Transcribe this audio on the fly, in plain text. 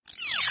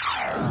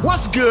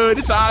What's good?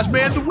 It's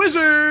Ozman the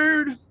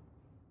Wizard.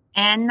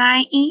 And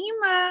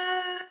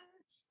Naima.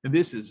 And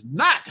this is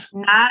not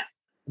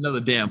another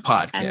damn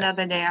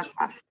podcast.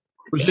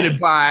 Presented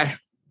by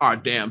our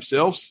damn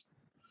selves.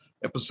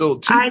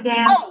 Episode 2. Our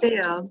damn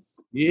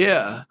selves.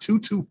 Yeah,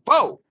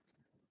 224.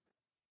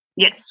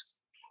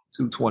 Yes.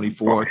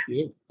 224.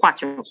 Yeah.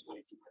 Quattro.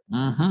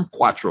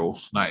 Quattro.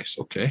 Nice.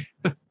 Okay.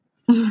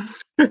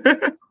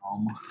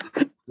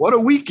 What a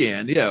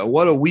weekend. Yeah,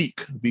 what a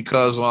week.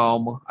 Because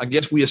I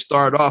guess we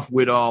start off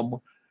with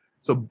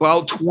it's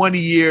about 20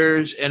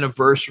 years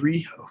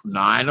anniversary of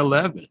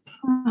 9/11.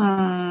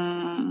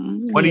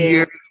 20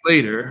 years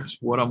later is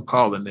what I'm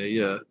calling it.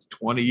 Yeah,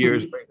 20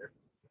 years later.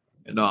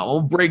 And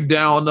I'll break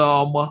down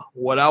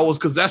what I was,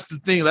 because that's the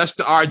thing. That's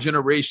our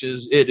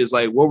generation's. It is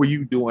like, what were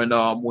you doing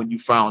when you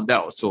found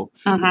out? So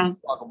we'll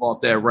talk about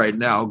that right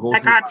now.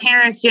 Our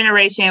parents'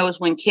 generation was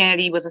when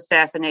Kennedy was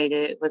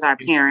assassinated. Was our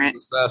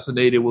parents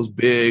assassinated was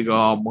big.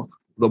 The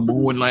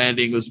moon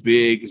landing was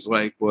big. It's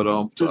like, but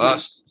to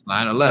us,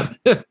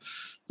 9/11.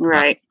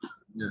 Right.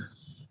 Yeah.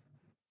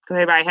 Because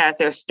everybody has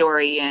their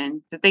story,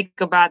 and to think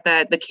about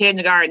that, the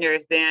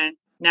kindergartners then.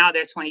 Now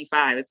they're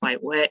 25. It's like,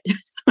 what?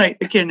 It's like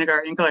the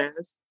kindergarten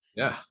class.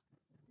 Yeah.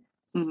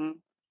 And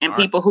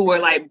people who were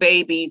like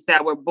babies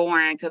that were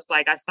born, because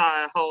like I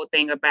saw a whole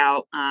thing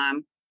about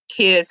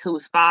kids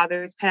whose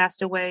fathers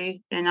passed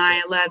away in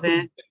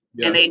 9/11,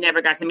 and they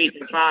never got to meet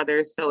their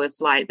fathers. So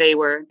it's like they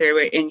were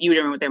in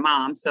utero with their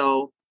mom.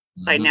 So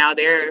it's like now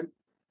they're,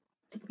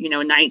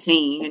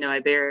 19.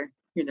 They're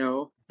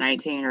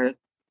 19 or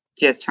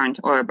just turned,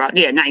 or about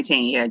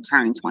 19.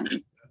 Turned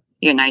 20.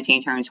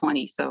 19 turned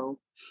 20. So.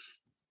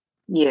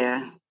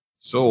 Yeah.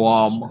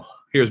 So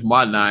here's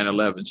my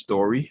 9/11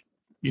 story.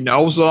 I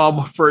was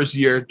my first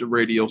year at the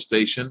radio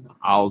station.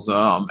 I was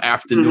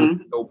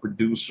afternoon show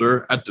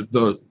producer at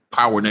the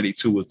Power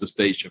 92 was the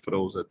station for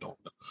those that don't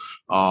know.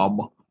 I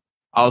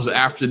was an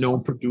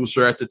afternoon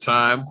producer at the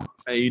time.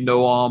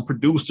 And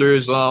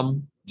producers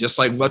just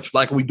much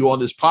like we do on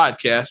this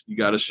podcast, you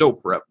got a show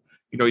prep.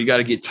 You got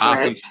to get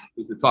topics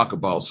to talk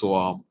about.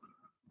 So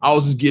I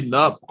was just getting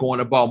up, going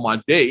about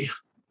my day.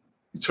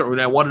 So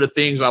that one of the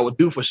things I would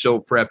do for show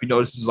prep,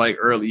 this is like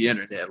early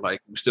internet,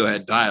 like we still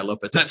had dial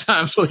up at that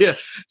time. So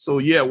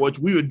what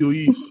we would do,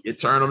 you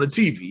turn on the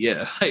TV,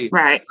 hey,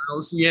 right, turn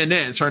on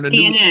CNN, turn the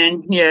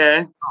CNN, news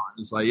on.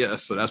 It's like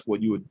so that's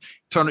what you would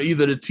turn on,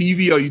 either the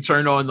TV or you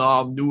turn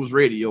on news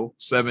radio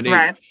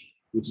 780,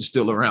 which is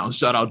still around.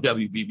 Shout out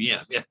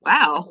WBBM. Yeah.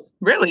 Wow,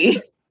 really?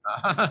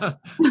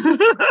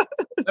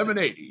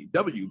 780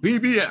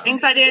 WBBM.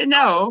 Things I didn't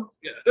know.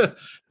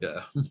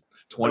 Yeah.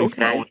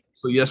 24 hours.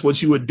 So yes, what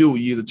you would do,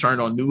 you either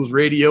turn on news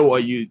radio or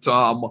you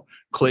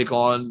click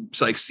on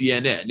like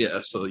CNN.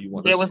 Yeah. So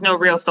there was no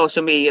real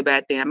social media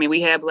back then. I mean,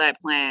 we had Black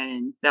Planet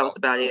and that was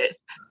about it.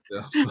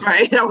 Yeah.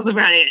 Right. That was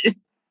about it.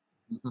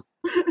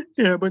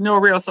 Yeah, but no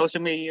real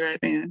social media right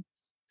then.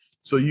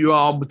 So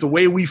but the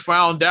way we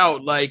found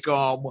out, like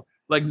now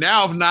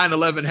if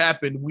 9/11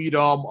 happened, we'd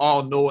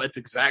all know at the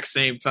exact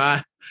same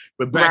time.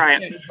 But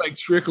back then, it's like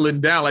trickling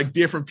down, like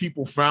different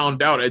people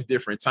found out at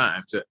different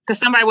times. Because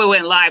somebody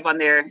went live on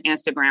their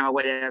Instagram or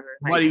whatever.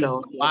 Somebody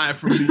live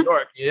from New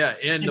York. Yeah.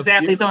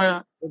 Exactly.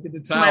 Somebody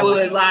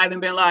went live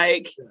and been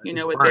like,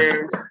 with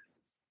their,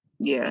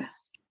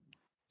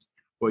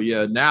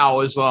 Well, now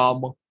is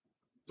the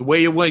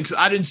way it went. Cause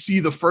I didn't see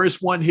the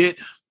first one hit.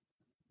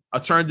 I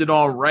turned it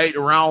on right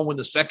around when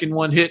the second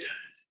one hit.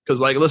 Because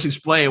let's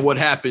explain what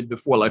happened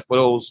before. Like for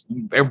those,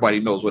 everybody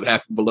knows what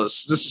happened, but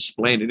let's just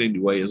explain it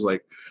anyway. It's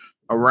like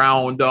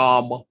around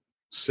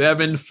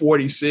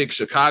 7:46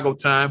 Chicago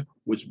time,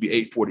 which would be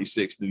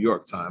 8:46 New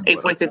York time.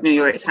 8:46 New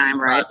York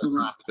time, right?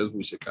 Because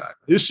we're Chicago.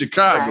 It's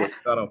Chicago. Right.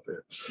 Not up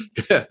there.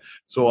 Yeah.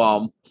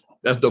 So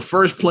that's the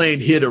first plane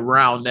hit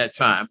around that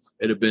time.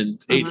 It'd have been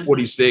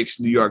 8:46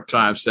 New York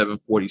time,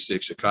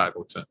 7:46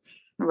 Chicago time.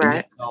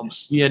 Right. And,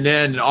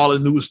 CNN and all the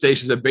news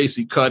stations that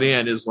basically cut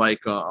in is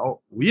like,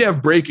 we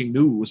have breaking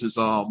news. It's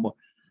a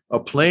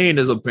plane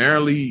has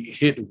apparently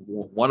hit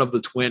one of the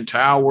Twin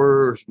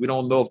Towers. We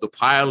don't know if the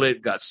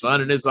pilot got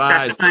sun in his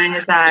eyes. They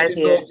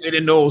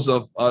didn't know it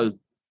was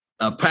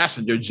a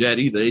passenger jet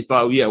either. They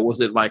thought, was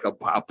it like a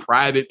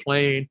private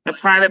plane? A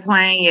private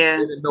plane, yeah.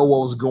 They didn't know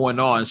what was going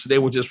on. So they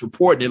were just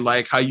reporting it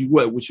like how you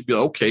would, which would be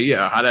like, okay,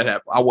 how that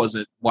happened. I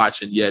wasn't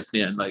watching yet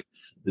then. Like,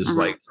 this is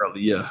like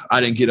early, I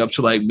didn't get up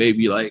to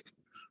maybe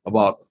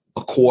about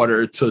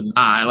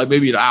 8:45, like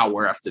maybe an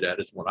hour after that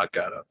is when I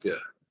got up. Yeah,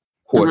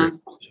 quarter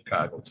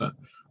Chicago time.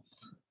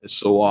 And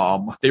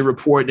so they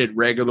reported it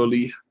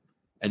regularly,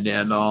 and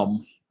then I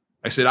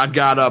said I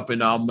got up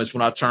and that's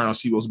when I turned on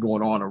see what's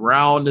going on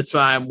around the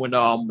time when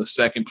the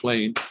second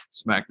plane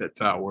smacked that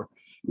tower.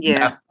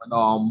 Yeah.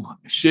 When,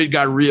 shit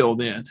got real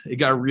then. It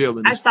got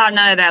real. I saw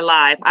none of that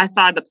live. I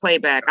saw the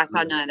playback. I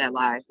saw none of that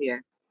live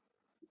here.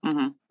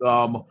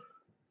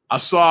 I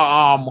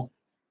saw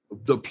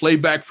the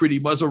playback pretty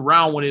much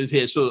around when it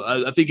hit. So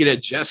I think it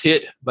had just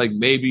hit, like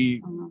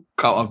maybe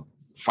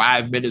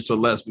 5 minutes or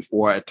less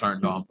before I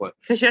turned on. But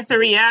because just the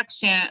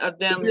reaction of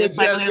them, it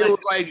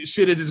was like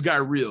shit. It just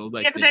got real.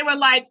 Like, because they were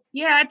like,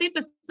 "Yeah, I think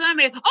the sun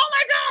made." Oh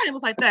my god! It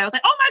was like that. I was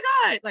like, "Oh my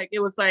god!" Like it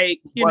was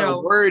like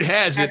Word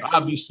has it.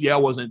 Obviously, I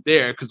wasn't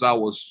there because I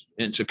was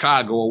in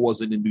Chicago. I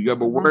wasn't in New York.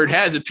 But word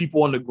has it,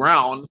 people on the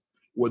ground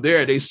were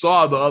there. They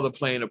saw the other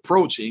plane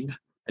approaching,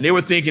 and they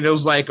were thinking it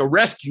was like a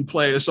rescue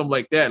plane or something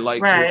like that.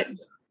 Like right.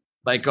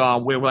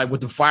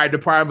 With the fire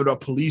department or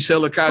police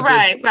helicopter.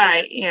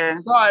 Right, yeah.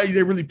 They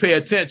didn't really pay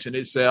attention.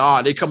 They said,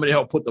 they come in to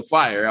help put the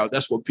fire out.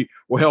 That's what people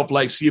will help,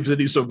 like, see if there's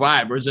any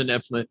survivors in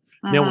that plane.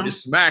 Then when it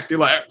smacked, they're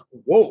like,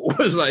 whoa.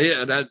 It's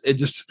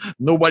like,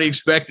 nobody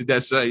expected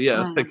that. So,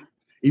 it's like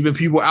even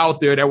people out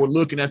there that were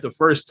looking at the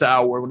first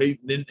tower when they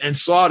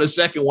saw the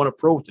second one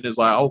approaching, it's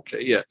like,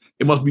 okay, yeah,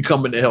 it must be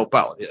coming to help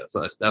out. Yeah,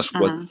 so that's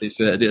what they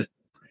said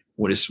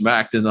when it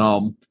smacked.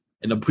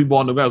 And the people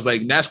on the ground was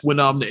like, that's when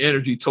the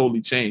energy totally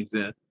changed.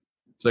 Then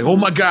it's like, oh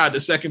my God, the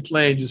second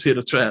plane just hit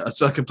a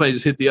second plane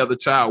just hit the other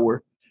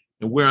tower,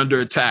 and we're under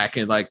attack.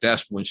 And like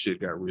that's when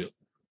shit got real.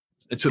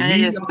 And to me, it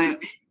just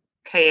went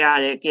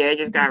chaotic. Yeah, it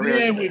just got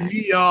real. With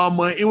me,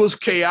 it was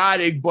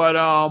chaotic, but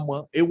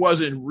it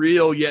wasn't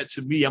real yet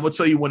to me. I'm gonna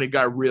tell you when it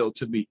got real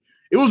to me.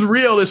 It was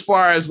real as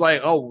far as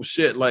like, oh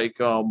shit, like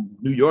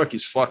New York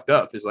is fucked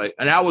up. It's like,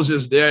 and I was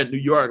just there in New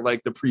York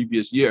like the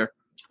previous year.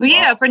 Well,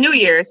 yeah, for New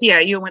Year's. Yeah,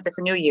 you went there for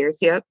New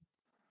Year's. Yep.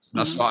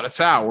 And I saw the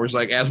towers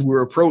like as we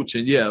were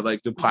approaching. Yeah,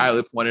 like the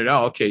pilot pointed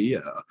out. Okay, yeah.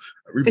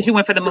 Because you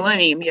went for the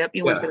Millennium. Yep,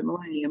 you went for the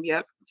Millennium.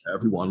 Yep.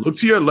 Everyone, look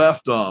to your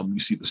left. You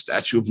see the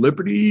Statue of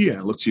Liberty,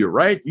 and look to your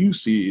right. You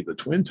see the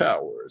Twin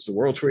Towers, the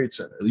World Trade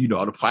Center. You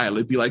know, the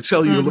pilot be like,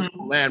 tell you to look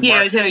for landmark.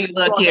 Yeah, tell you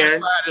look here.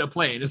 Side of the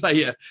plane. It's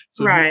like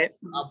So right.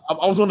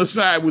 I was on the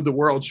side with the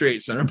World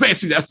Trade Center.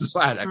 Basically, that's the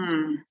side I could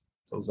see.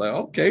 So I was like,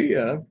 okay,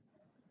 yeah.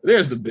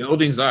 There's the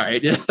buildings. All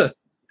right, yeah.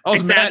 I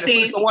was mad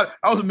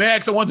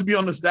because I wanted to be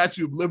on the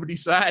Statue of Liberty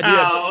side.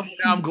 Yeah,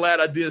 now I'm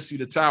glad I did see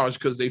the towers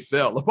because they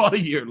fell about a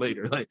year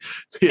later. And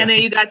then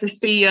you got to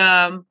see,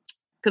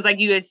 because like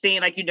you had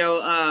seen, like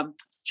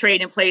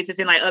trading places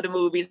in like other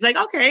movies. Like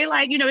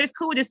it's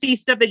cool to see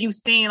stuff that you've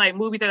seen, like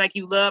movies that like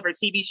you love or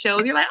TV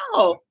shows. You're like,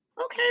 oh,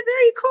 okay,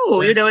 very cool.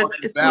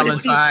 It's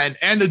Valentine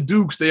and the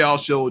Dukes. They all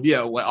showed,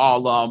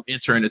 all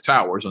entering the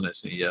towers on that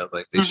scene. Yeah,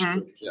 like they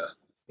showed,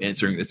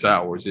 entering the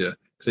towers. Yeah.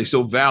 They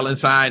showed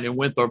Valentine and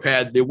Winthrop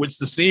which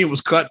the scene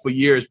was cut for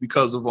years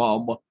because of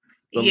the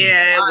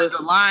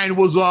line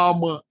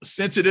was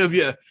sensitive.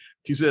 Yeah,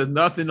 he says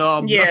nothing.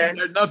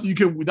 Nothing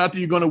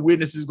you're gonna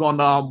witness is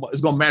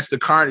gonna match the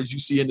carnage you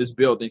see in this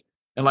building.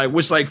 And like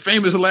which like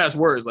famous last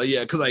words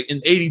because like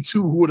in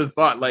 '82, who would have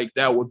thought like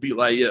that would be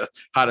like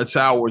how the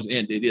towers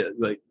ended? Yeah,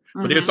 like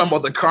but they're talking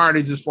about the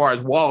carnage as far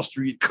as Wall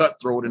Street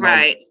cutthroat and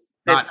right.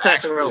 Not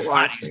cutthroat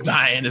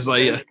dying. It's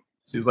like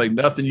She's like,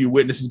 nothing you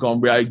witness is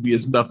going to be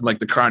as nothing like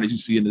the carnage you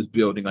see in this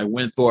building. Like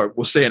Winthrop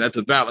was saying that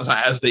to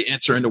Valentine as they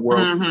enter in the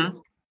world.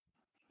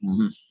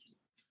 And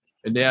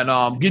then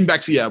getting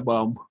back to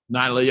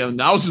 9/11.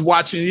 I was just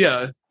watching,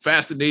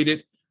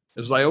 fascinated.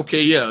 It's like,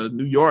 okay,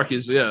 New York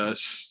is a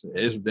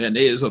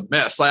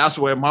mess. Like I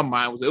swear, my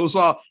mind was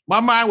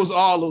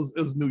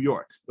New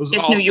York.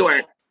 It's New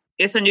York.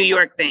 It's a New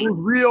York thing. It was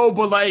real,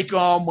 but like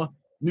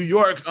New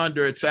York's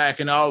under attack,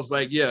 and I was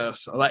like,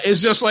 so like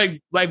it's just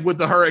like with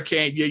the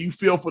hurricane, you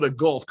feel for the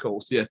Gulf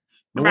Coast, and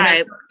when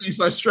that hurricane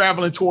starts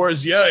traveling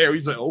towards your area,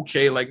 he's like,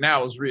 okay, like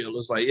now it's real.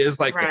 It's like it's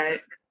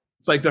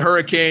like the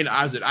hurricane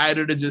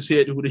Ida that just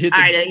hit. It would have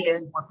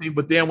hit one thing,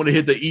 but then when it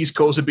hit the East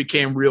Coast, it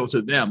became real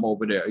to them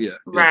over there.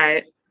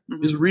 Right.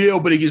 It's real,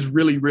 but it gets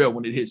really real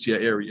when it hits your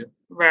area.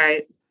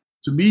 Right.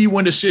 To me,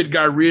 when the shit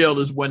got real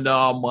is when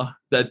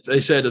that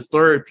they said the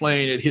third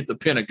plane had hit the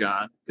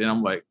Pentagon. Then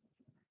I'm like,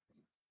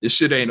 this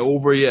shit ain't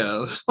over.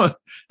 Yeah.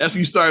 That's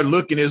when you start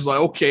looking. It's like,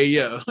 okay,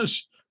 yeah.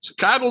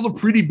 Chicago's a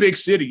pretty big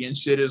city and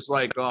shit. It's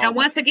like, and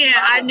once again,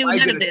 I knew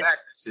none of this.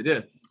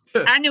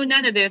 I knew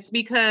none of this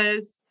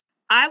because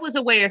I was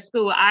away at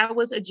school. I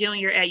was a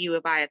junior at U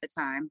of I at the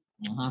time.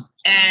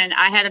 And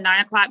I had a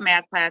 9 o'clock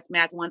math class,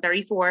 math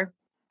 134.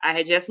 I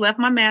had just left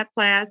my math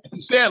class. You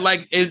said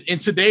like in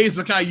today's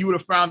account, you would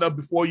have found out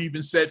before you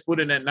even set foot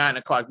in that 9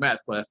 o'clock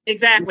math class.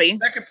 Exactly. The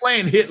second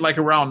plane hit like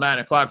around 9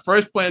 o'clock.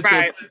 First plane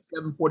said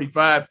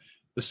 7:45.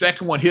 The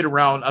second one hit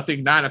around, I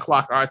think, 9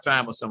 o'clock our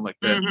time or something like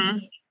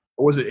that.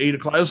 Or was it 8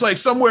 o'clock? It was like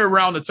somewhere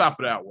around the top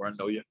of the hour. I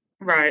know you.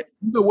 Right.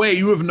 Either way,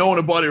 you would have known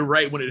about it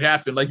right when it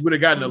happened. Like you would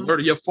have gotten an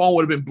alert. Your phone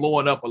would have been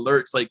blowing up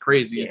alerts like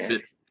crazy and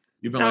shit.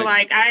 So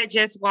like I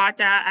just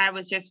walked out. I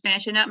was just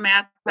finishing up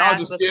math class. I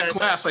was just in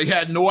class. I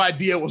had no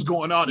idea what's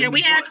going on. Yeah,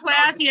 we had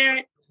class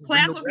here.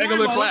 Class was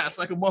regular normal. Class,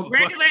 like a motherfucker.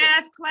 Regular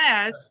ass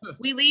class.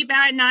 We leave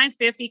out at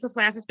 9:50 because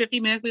class is 50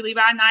 minutes. We leave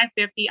out at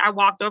 9:50. I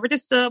walked over to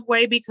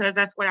Subway because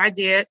that's what I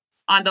did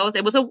on those.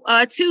 It was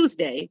a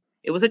Tuesday.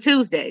 It was a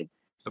Tuesday.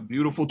 A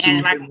beautiful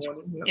Tuesday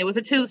morning. It was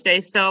a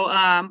Tuesday. So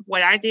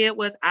what I did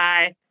was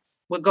I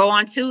would go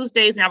on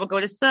Tuesdays and I would go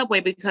to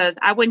Subway because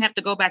I wouldn't have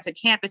to go back to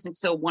campus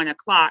until 1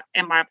 o'clock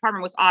and my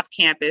apartment was off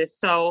campus.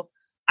 So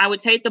I would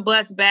take the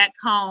bus back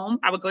home.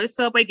 I would go to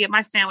Subway, get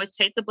my sandwich,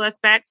 take the bus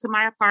back to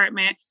my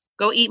apartment,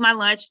 go eat my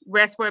lunch,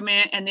 rest for a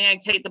minute, and then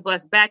take the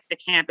bus back to the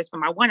campus for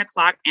my 1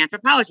 o'clock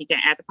anthropology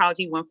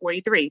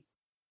 143.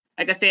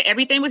 Like I said,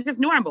 everything was just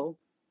normal.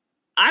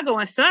 I go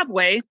in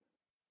Subway,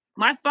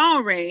 my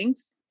phone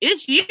rings.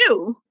 It's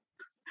you.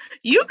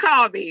 You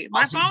called me.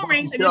 My phone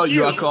rings. Tell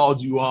you, I called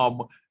you.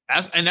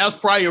 And that was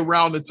probably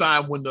around the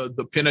time when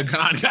the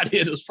Pentagon got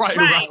hit. It was probably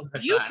around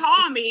that you time.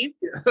 Call me,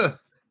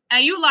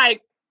 and you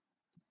like,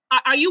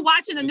 are you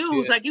watching the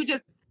news? Like you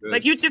just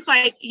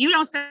like you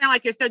don't sound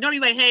like yourself. Don't be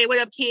like, hey, what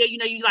up, kid? You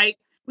know, you like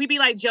we be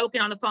like joking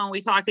on the phone.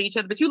 We talk to each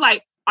other, but you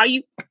like, are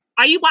you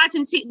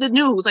watching the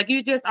news? Like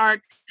you just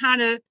are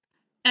kind of.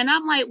 And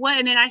I'm like, what?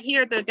 And then I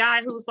hear the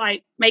guy who's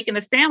like making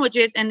the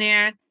sandwiches, and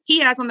then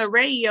he has on the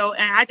radio,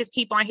 and I just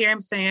keep on hearing him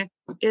saying,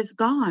 "It's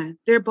gone.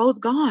 They're both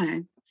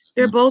gone.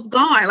 They're both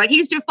gone." Like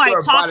he's just like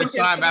talking. By the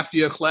time after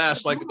your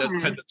class, like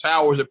the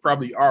towers had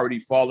probably already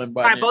fallen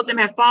by. Right, both of them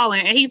had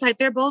fallen, and he's like,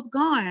 "They're both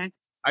gone."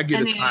 I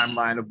get a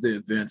timeline of the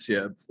events,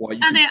 yeah.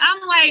 Then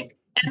I'm like,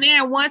 and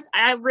then once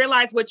I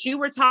realized what you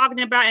were talking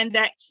about, and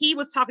that he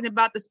was talking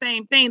about the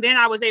same thing, then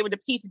I was able to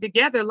piece it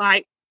together.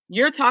 Like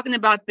you're talking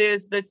about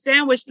this, the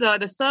sandwich,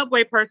 the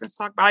Subway person's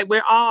talking about. Like,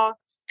 we're all,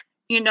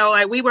 you know,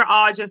 like we were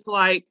all just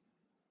like,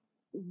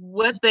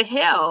 what the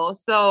hell?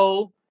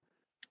 So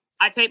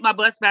I take my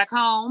bus back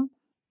home.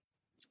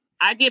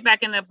 I get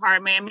back in the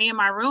apartment, me and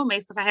my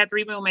roommates, because I had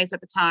 3 roommates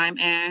at the time,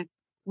 and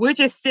we're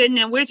just sitting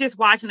and we're just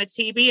watching the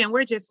TV, and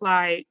we're just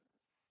like,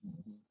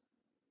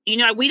 you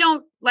know, we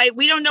don't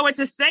know what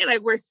to say.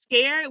 Like, we're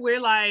scared. We're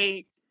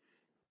like,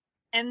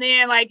 and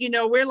then like, you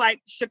know, we're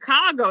like,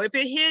 Chicago, if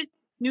it hit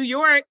New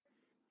York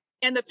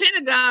and the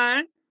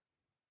Pentagon,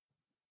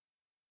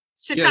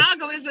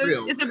 Chicago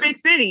is a big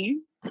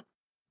city.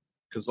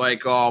 Cause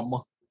like,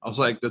 I was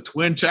like the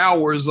Twin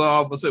Towers.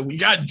 I said we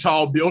got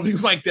tall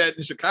buildings like that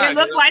in Chicago. It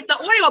looked like the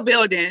oil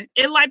building.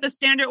 It like the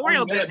standard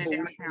oil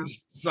building.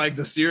 It's like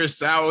the Sears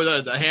Tower,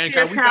 the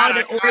Hancock. We got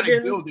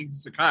iconic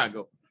buildings in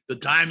Chicago. The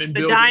Diamond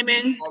building.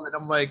 Diamond.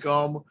 I'm like,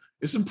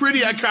 it's some pretty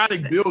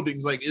iconic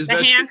buildings. Like, is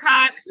that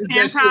Hancock?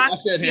 I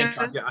said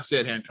Hancock. Yeah, I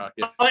said Hancock.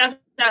 Yeah. Oh,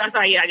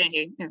 sorry. Yeah, I didn't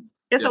hear you. Yeah.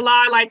 It's a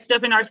lot of like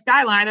stuff in our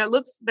skyline that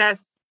looks.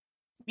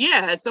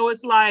 So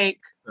it's like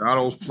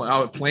all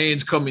those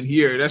planes coming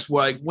here. That's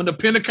why when the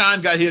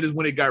Pentagon got hit is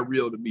when it got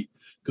real to me.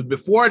 Because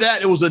before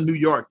that, it was a New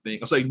York thing.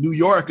 I was like, New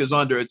York is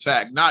under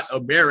attack, not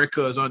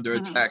America is under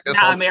attack. That's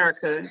not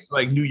America.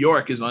 Like New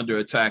York is under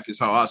attack is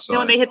how I saw it.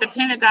 When they hit the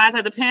Pentagon,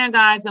 like the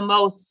Pentagon is the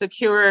most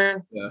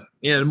secure.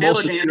 Yeah, the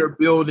most secure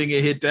building.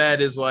 It hit that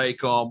is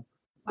like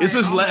it's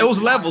just it was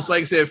levels.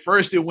 Like I said,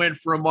 first it went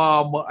from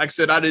like I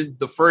said,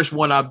 the first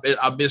one I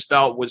missed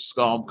out was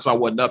because I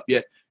wasn't up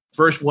yet.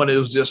 First one, it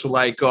was just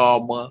like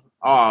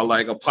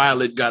like a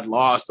pilot got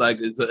lost, like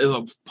it's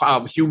a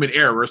human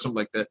error or something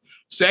like that.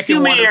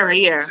 Second one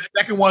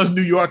is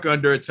New York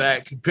under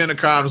attack.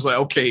 Pentagon was like,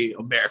 okay,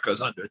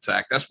 America's under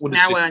attack. That's when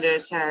now we're under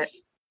attack.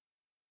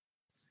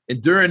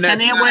 And during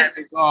that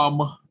time,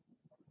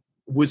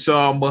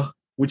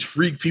 which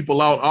freaked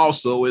people out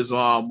also is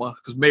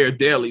because Mayor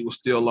Daley was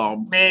still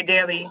Mayor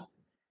Daley.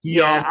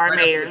 Our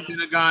mayor. The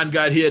Pentagon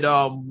got hit.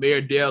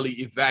 Mayor Daley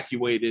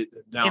evacuated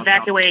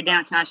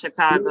downtown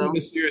Chicago. The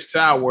Sears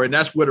Tower, and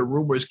that's where the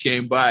rumors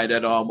came by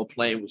that a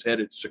plane was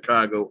headed to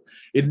Chicago.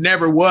 It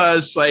never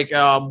was like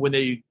when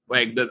they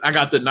I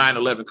got the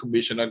 9/11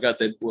 Commission. I got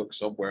that book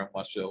somewhere on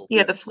my shelf.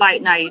 Yeah, the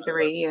Flight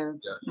 93. Yeah.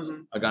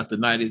 Mm-hmm. I got the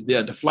 90.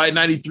 Yeah, the Flight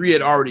 93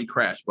 had already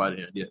crashed by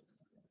then. Yeah.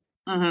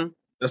 Mm-hmm.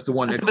 That's the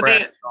one that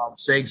crashed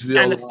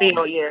Shanksville,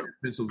 Pennsylvania.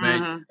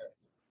 Mm-hmm.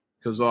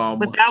 Because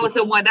but that was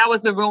the one. That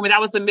was the rumor.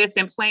 That was the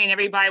missing plane.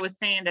 Everybody was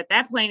saying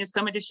that plane is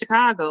coming to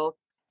Chicago,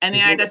 and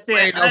then like I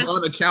said, that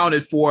was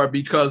unaccounted for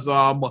because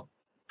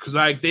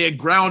like they had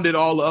grounded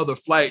all the other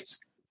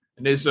flights,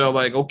 and they said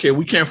like, okay,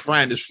 we can't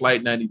find this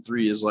Flight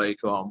 93. Is like,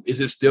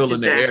 is it still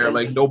in the air?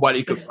 Like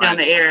nobody could find it. Still in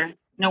the air.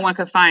 No one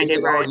could find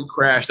it. Right. Already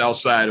crashed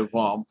outside of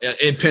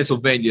in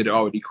Pennsylvania. It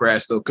already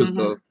crashed though because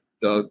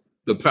the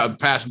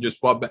passengers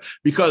fought back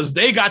because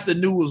they got the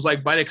news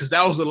like by then because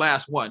that was the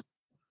last one.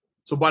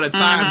 So by the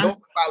time those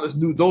pilots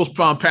knew, those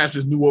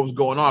passengers knew what was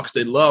going on because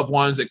their loved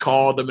ones that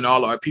called them and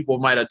all our people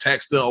might have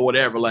texted them or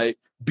whatever, like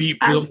beep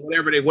them,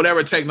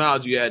 whatever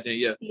technology you had there.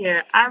 Yeah.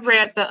 Yeah, I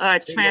read the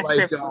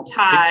transcript from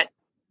Todd.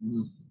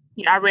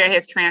 I read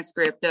his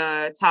transcript,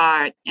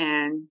 Todd,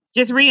 and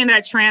just reading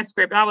that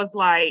transcript, I was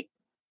like,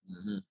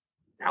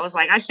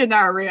 I should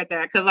not have read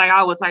that because like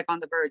I was like on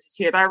the verge of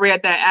tears. I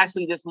read that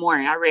actually this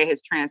morning. I read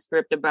his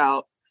transcript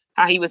about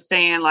how he was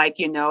saying like,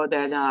 you know,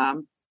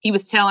 that he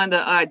was telling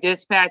the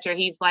dispatcher,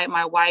 he's like,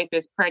 my wife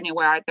is pregnant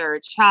with our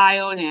 3rd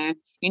child. And,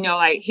 you know,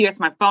 like, here's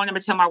my phone number.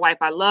 Tell my wife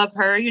I love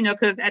her, you know,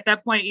 because at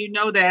that point, you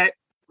know that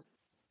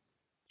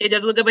It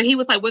does look good, but he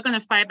was like, "We're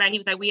gonna fight back." He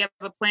was like, "We have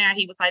a plan."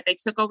 He was like, "They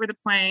took over the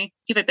plane."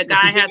 He's like, "The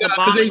guy has a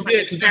bomb."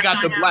 Because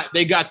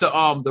they got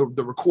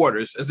the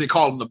recorders, as they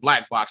call them, the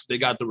black box. They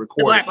got the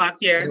recorder. The black box,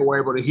 yeah. They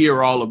were able to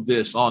hear all of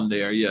this on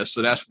there, yeah.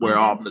 So that's where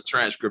the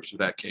transcripts of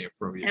that came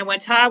from. Yeah. And when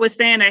Todd was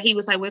saying that, he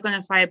was like, "We're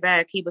gonna fight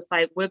back." He was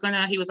like, "We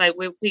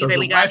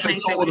got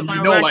planes." Told him,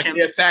 like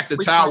they attacked the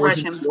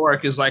towers in New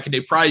York. Is like, and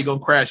they probably gonna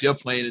crash your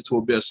plane into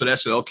a bit. So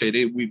that's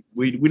okay.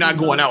 We're not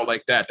going out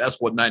like that. That's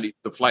what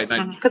the flight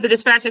 90. Because the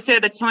dispatcher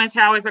said the Twin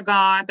Towers are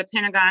gone. The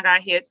Pentagon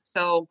got hit,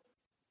 so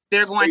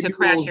they're going to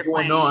crash your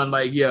plane. On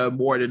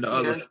more than the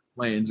other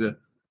planes.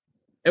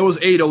 It was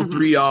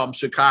 8:03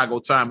 Chicago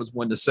time is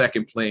when the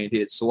second plane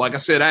hit. So like I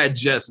said, I had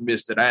just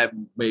missed it.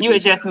 You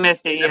had just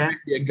missed it, yeah.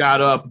 It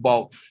got up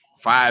about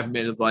 5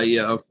 minutes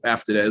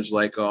after that. It was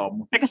like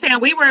I said,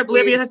 we were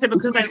oblivious. I said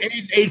because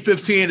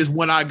 8:15 is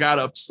when I got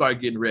up to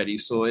start getting ready.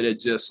 So it had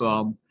just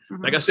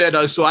like I said,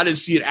 so I didn't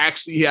see it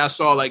actually. Yeah, I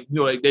saw they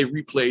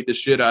replayed the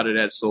shit out of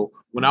that. So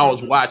when I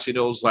was watching,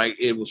 it was like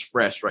it was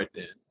fresh right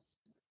then.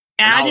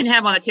 And I didn't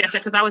have on a test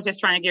because I was just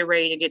trying to get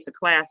ready to get to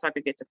class so I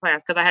could get to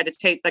class because I had to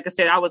take, like I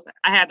said,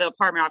 I had the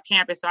apartment off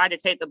campus, so I had to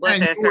take the bus.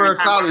 You were a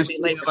college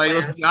student,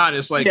 let's be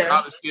honest,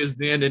 college kids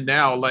then and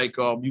now,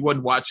 you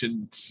wasn't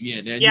watching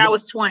CNN. Yeah, I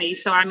was 20,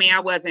 so I mean, I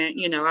wasn't,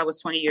 I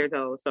was 20 years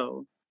old,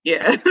 so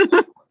yeah.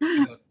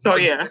 So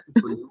yeah.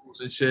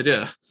 And shit,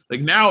 yeah.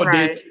 Like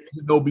nowadays,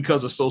 you know,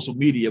 because of social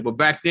media, but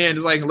back then,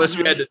 it's like unless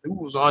you had the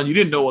news on, you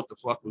didn't know what the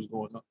fuck was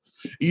going on.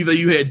 Either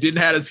you didn't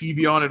have a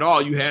TV on at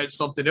all, you had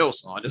something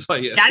else on. It's like,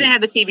 I didn't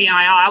have the TV on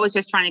at all. I was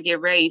just trying to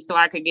get ready so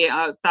I could get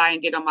outside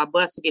and get on my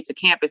bus to get to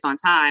campus on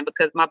time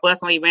because my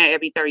bus only ran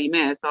every 30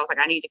 minutes. So I was like,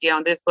 I need to get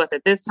on this bus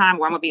at this time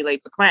or I'm gonna be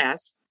late for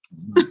class.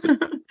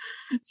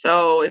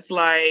 So it's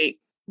like,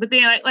 but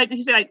then like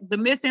you said, like the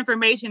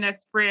misinformation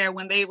that spread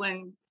when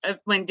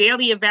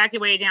Daley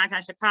evacuated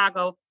downtown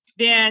Chicago,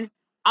 then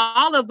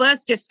all of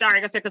us just started,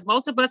 like I said, because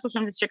most of us were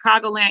from the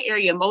Chicagoland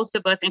area. Most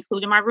of us,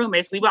 including my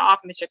roommates, we were all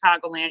from the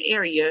Chicagoland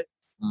area.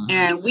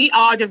 And we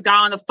all just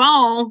got on the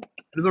phone.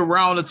 It was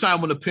around the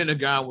time when the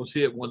Pentagon was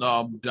hit when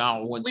we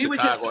Chicago. were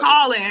just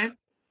calling. And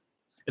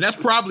that's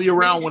probably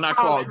around when I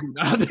called you.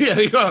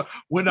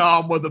 When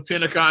the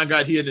Pentagon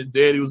got hit and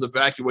Daddy was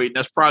evacuating.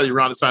 That's probably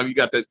around the time you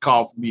got that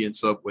call from me in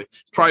Subway.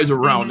 It's probably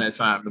around that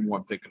time, the more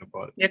I'm thinking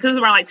about it. Yeah, because it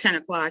was around like 10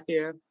 o'clock,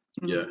 yeah.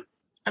 Yeah.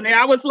 And then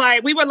I was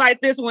like, we were like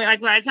this when, like,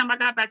 by the time I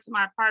got back to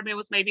my apartment, it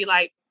was maybe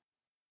like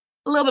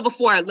a little bit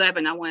before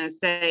 11, I want to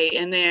say.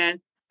 And then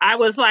I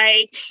was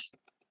like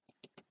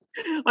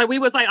we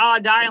was like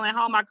all dialing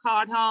home. I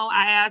called home.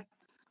 I asked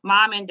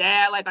Mom and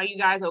Dad, like, are you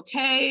guys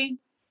okay?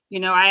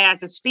 I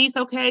asked, is Feast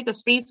okay?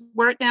 Because Feast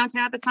worked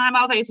downtown at the time.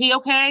 I was like, is he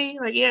okay?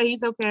 Like, yeah,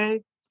 he's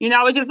okay.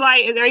 I was just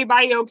like, is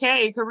everybody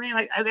okay? Corinne,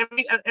 like, is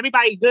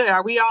everybody good?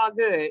 Are we all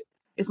good?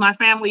 Is my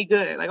family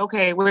good? Like,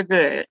 okay, we're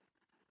good.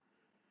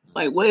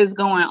 Like, what is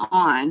going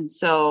on?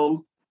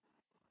 So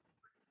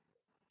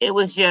it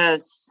was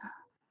just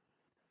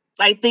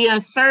like the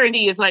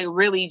uncertainty is like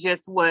really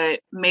just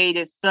what made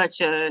it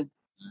such a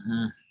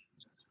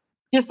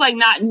just like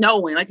not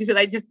knowing, like you said,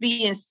 like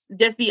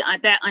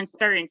that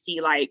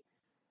uncertainty. Like,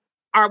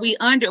 are we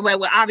under?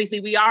 Well, obviously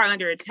we are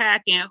under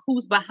attack, and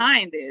who's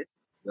behind this?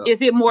 Yep.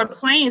 Is it more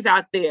planes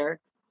out there?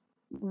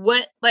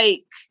 What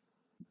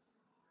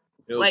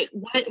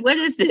what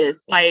is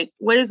this? Like,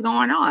 what is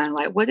going on?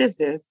 Like, what is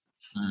this?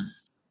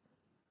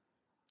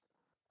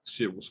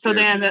 Shit was so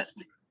then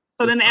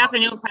the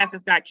afternoon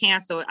classes got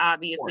canceled,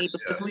 obviously,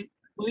 because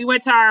we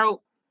went to our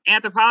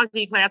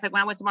anthropology class. Like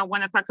when I went to my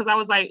 1 o'clock, because I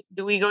was like,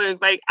 do we go?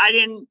 Like I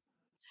didn't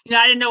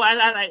know.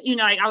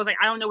 I was like,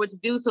 I don't know what to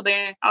do. So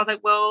then I was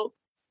like, well,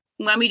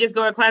 let me just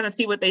go to class and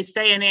see what they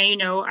say. And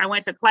then, I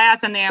went to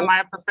class and then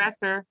my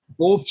professor.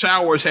 Both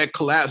towers had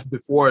collapsed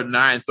before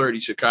 9:30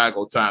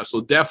 Chicago time.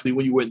 So definitely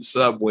when you went in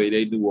Subway,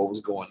 they knew what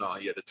was going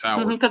on. Yeah, the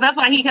towers. Because that's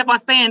why he kept on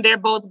saying they're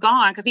both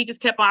gone. Because he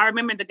just kept on, I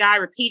remember the guy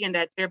repeating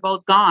that they're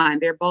both gone.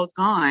 They're both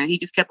gone. He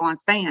just kept on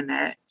saying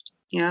that.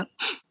 Yeah.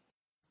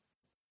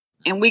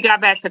 And we got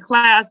back to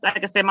class.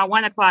 Like I said, my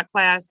 1 o'clock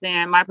class,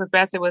 then my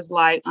professor was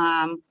like,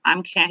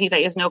 he's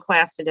like, there's no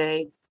class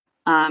today.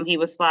 He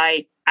was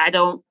like, I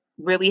don't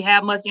really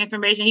have much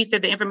information. He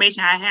said the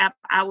information I have,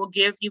 I will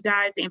give you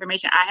guys the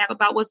information I have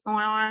about what's going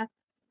on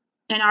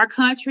in our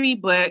country.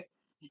 But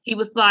he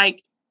was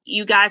like,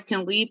 you guys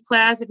can leave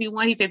class if you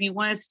want. He said, if you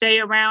want to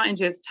stay around and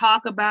just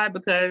talk about it,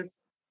 because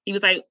he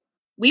was like,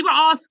 we were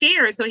all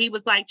scared. So he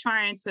was like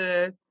trying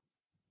to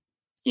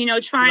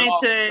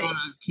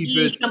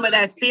ease some of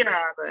that fear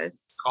out of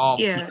us. Calm,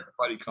 yeah. Keep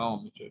everybody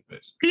calm.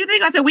 You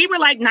think I said we were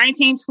like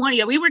 19,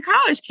 20. We were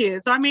college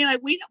kids. So I mean,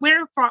 like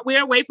we're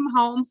away from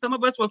home. Some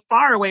of us were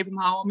far away from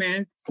home,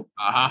 and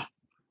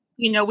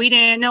we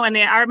didn't know. And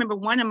then I remember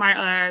one of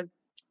my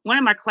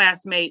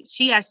classmates.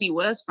 She actually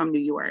was from New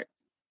York,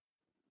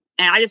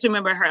 and I just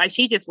remember her. Like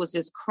she just was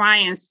just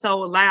crying so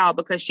loud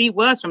because she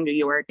was from New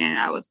York, and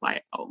I was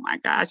like, oh my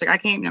gosh, like I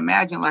can't even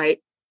imagine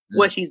like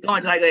what she's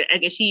going to. Like, I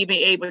guess she even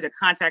able to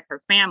contact her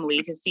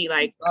family to see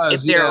like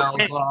if they're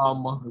okay.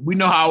 We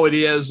know how it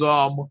is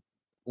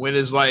when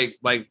it's like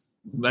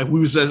Like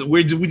we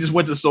just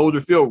went to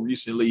Soldier Field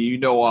recently. You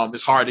know,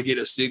 it's hard to get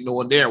a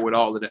signal in there with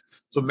all of that.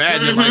 So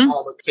imagine like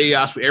all the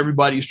chaos where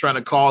everybody's trying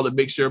to call to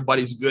make sure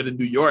everybody's good in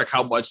New York.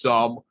 How much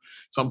so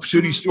I'm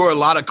pretty sure a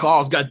lot of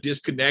calls got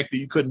disconnected.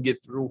 You couldn't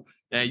get through,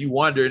 and you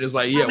wonder. And it's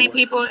like, how many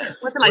people?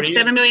 What's it like?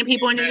 7 million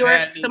people in New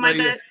York, something like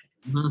that.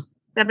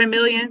 7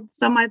 million,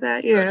 something like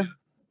that. Yeah.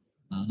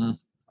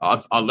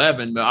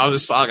 11. I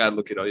gotta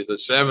look it up. Is it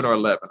 7 or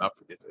 11? I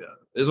forget. Yeah,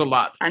 there's a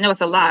lot. I know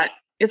it's a lot.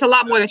 It's a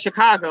lot more than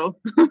Chicago.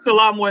 It's a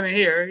lot more than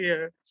here.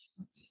 Yeah,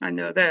 I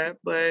know that,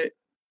 but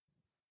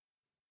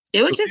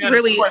it was just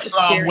really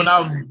scary. When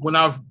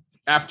I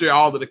after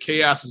all of the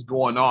chaos is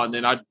going on,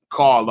 then I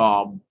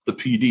called the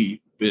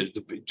PD,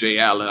 Jay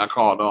Allen. I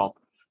called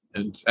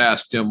and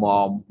asked him, you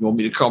want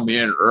me to come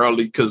in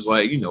early because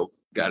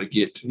gotta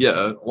get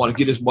I want to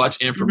get as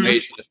much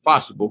information as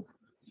possible.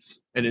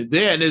 And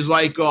then it's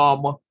like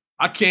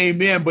I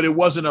came in, but it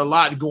wasn't a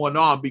lot going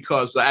on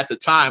because at the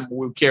time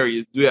we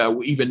carry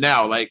even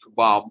now like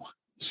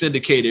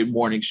syndicated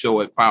morning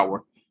show at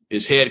Power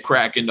is Head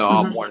Cracking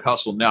Morning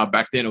Hustle. Now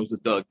back then it was the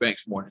Doug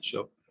Banks morning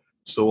show.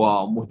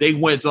 So they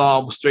went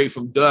straight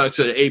from Doug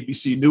to the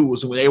ABC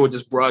News, and when they were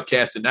just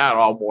broadcasting that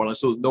all morning,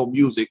 so there was no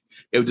music.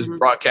 They were just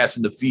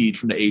broadcasting the feed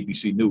from the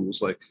ABC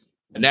News,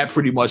 and that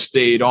pretty much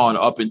stayed on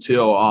up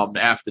until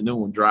the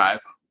afternoon drive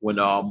when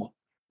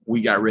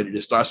we got ready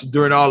to start. So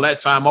during all that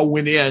time, I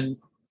went in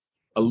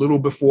a little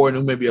before,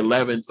 maybe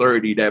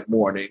 11:30 that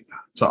morning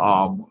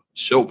to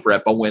show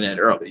prep. I went in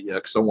early,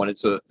 because I wanted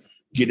to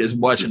get as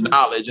much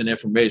knowledge and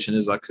information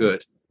as I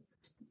could.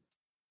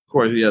 Of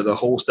course, the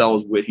host I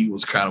was with, he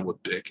was kind of a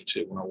dick and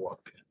shit when I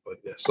walked in. But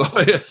so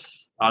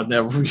I'll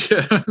never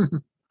forget.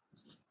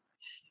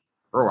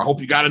 Bro, I hope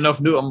you got enough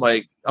news. I'm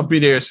like, I've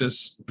been there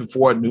since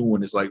before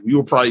noon. It's like you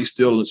were probably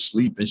still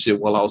asleep and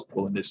shit while I was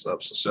pulling this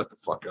up. So shut the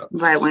fuck up.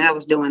 Right, when I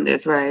was doing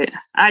this, right.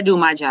 I do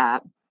my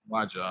job.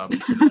 My job.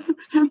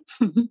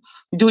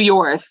 Do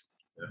yours.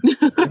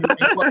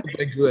 Yeah.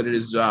 He's good at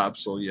his job.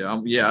 So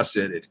I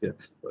said it. Yeah.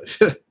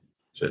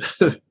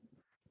 But,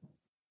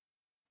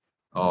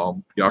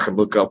 y'all can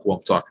look up what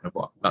I'm talking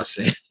about. I'm not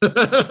saying.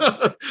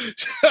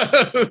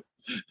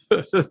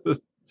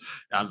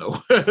 I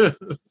know.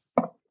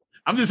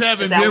 I'm just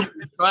having memories.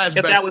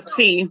 If that was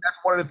T, that's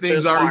one of the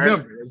things I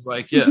remember. It's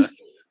like,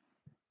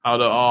 how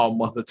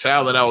the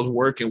talent I was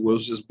working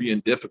was just being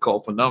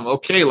difficult for them.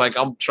 Okay, like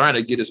I'm trying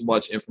to get as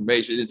much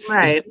information.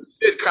 Right.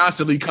 It's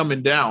constantly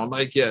coming down.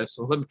 Like,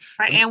 so let me.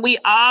 Right, and we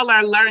all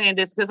are learning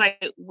this because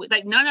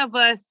like none of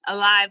us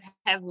alive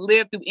have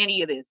lived through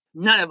any of this.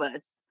 None of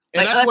us.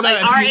 And that's what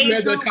we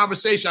had that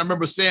conversation. I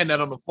remember saying that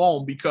on the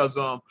phone because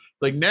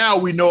now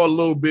we know a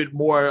little bit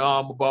more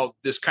about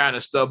this kind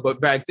of stuff.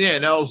 But back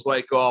then, I was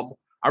like,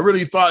 I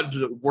really thought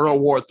World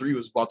War III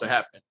was about to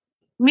happen.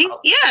 Me,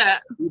 yeah.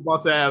 We were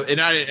about to have,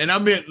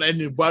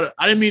 but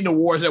I didn't mean the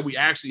wars that we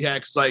actually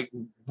had because like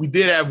we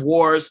did have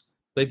wars.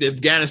 Like the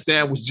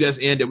Afghanistan was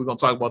just ended. We're gonna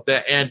talk about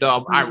that, and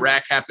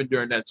Iraq happened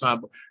during that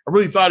time. But I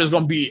really thought it was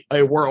gonna be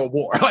a world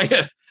war,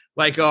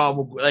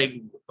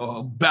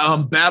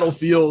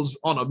 battlefields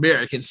on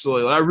American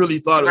soil. I really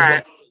thought it was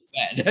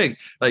gonna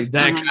be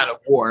that kind of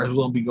war. It was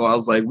gonna be going. I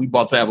was like, we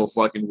about to have a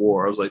fucking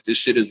war. I was like, this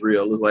shit is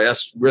real. It was like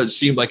that's really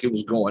seemed like it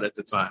was going at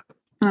the time.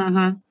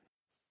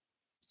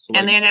 So,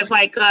 and then it's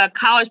like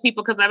college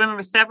people, because I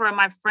remember several of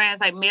my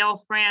friends, like male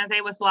friends,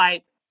 they was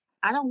like,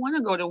 I don't want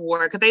to go to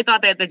war because they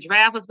thought that the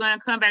draft was going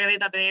to come back. And they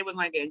thought that they were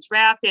going to get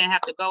drafted and have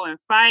to go and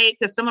fight.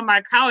 Because some of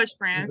my college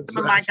friends, some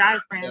of my guy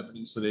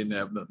friends, so they didn't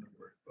have nothing to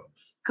worry about.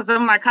 Because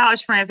some of my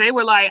college friends, they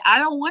were like, I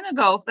don't want to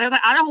go. They're like,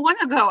 I don't want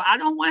to go. I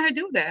don't want to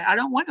do that. I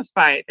don't want to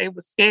fight. They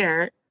were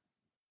scared.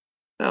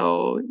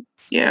 So,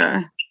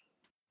 yeah.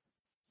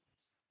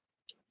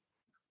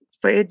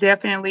 But it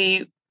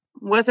definitely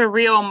was a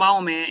real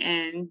moment.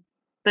 And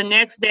the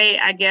next day,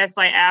 I guess,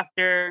 like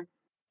after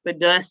the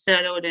dust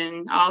settled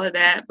and all of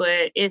that,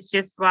 but it's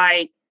just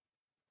like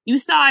you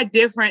saw a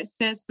different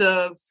sense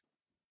of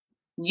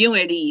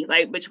unity,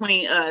 like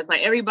between us.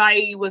 Like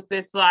everybody was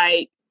just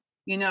like,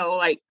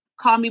 like,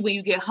 call me when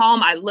you get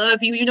home. I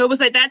love you. It was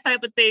like that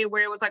type of thing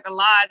where it was like a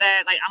lot of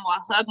that, like, I'm going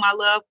to hug my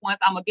loved ones.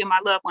 I'm going to give my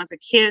loved ones a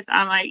kiss.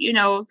 I'm like,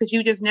 because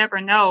you just never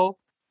know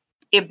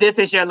if this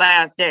is your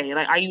last day.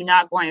 Like, are you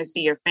not going to see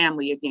your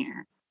family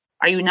again?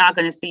 Are you not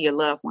going to see your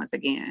loved ones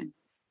again?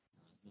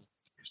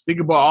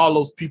 Think about all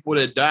those people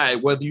that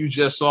died, whether you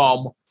just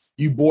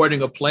you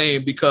boarding a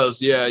plane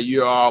because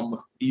you're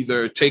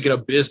either taking a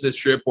business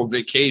trip or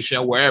vacation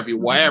or wherever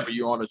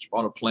you're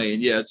on a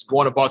plane. Yeah, it's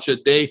going about your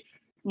day.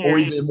 Yeah. Or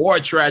even more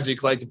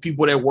tragic, like the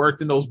people that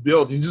worked in those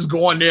buildings, just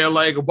going there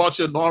like about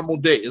your normal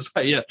day. It's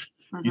like, you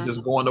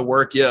just going to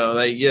work.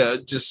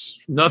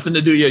 Just nothing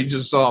to do. You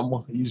just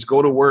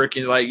go to work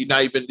and like you're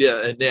not even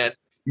there. And then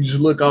you just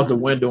look out the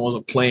window on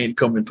a plane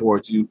coming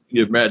towards you.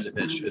 You imagine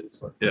that shit.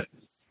 It's like,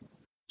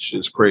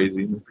 shit's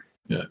crazy.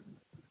 Yeah.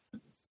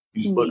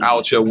 You just look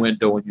out your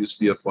window and you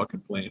see a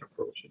fucking plane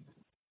approaching.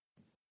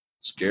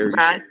 Scary.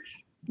 But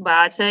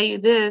I tell you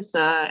this,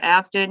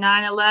 after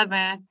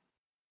 9/11,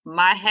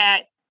 my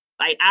hat,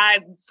 like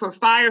for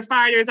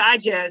firefighters, I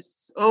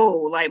just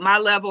like my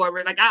level, or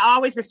like I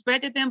always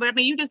respected them, but I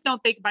mean, you just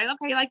don't think about,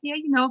 okay, like,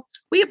 yeah,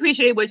 we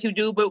appreciate what you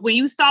do, but when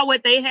you saw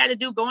what they had to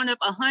do going up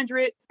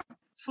 100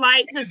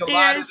 flights of stairs, a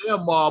lot of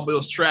them, it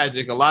was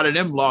tragic. A lot of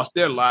them lost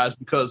their lives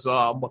because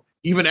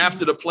even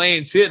after the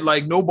planes hit,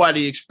 like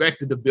nobody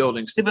expected the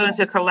buildings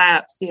to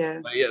collapse. Yeah.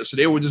 Yeah. So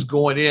they were just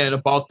going in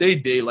about their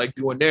day, like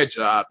doing their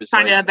job. It's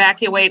trying to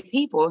evacuate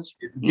people.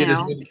 Get as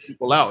many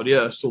people out.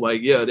 Yeah. So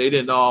like, yeah, they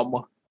didn't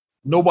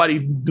nobody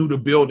knew the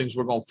buildings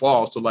were gonna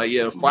fall. So like,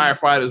 yeah, the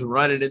firefighters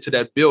running into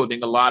that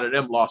building, a lot of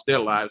them lost their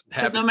lives.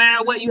 No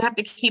matter what, you have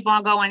to keep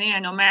on going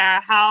in, no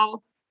matter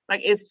how,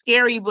 like, it's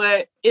scary,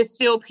 but it's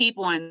still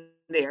people in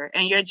there,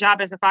 and your job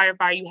as a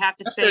firefighter, you have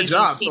to save their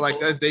job. So like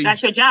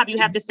that's your job. You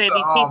have to save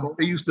these people.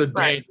 They used to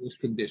dangerous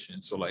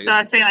conditions. So like, so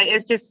I say, like,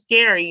 it's just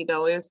scary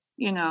though. It's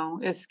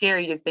it's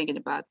scary just thinking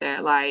about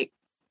that. Like,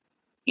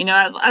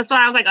 that's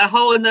why I was like, a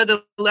whole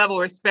another level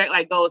of respect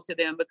like goes to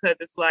them, because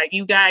it's like,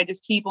 you guys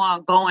just keep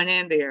on going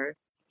in there,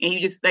 and you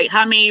just, like,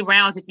 how many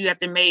rounds if you have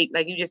to make,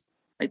 like, you just,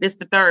 like, this is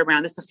the third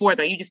round, this is the fourth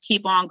round, you just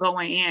keep on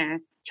going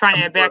in, trying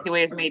to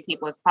evacuate as many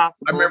people as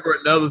possible. I remember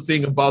another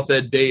thing about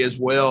that day as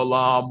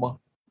well,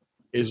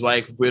 is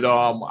like with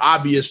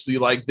obviously,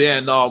 like,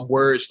 then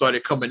word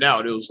started coming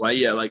out. It was like,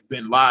 yeah, like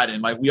Bin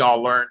Laden, like we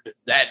all learned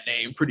that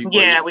name pretty much.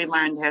 Yeah, we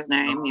learned his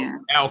name. Yeah,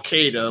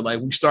 Al-Qaeda,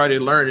 like we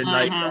started learning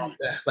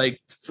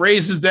like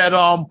phrases that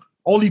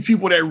only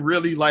people that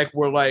really like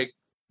were like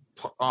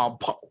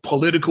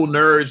political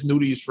nerds knew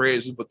these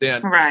phrases, but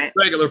then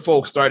regular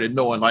folks started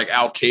knowing like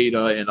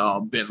Al-Qaeda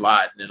and Bin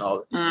Laden and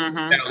all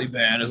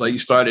Taliban. It's like you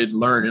started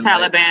learning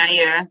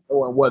Taliban,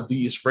 knowing what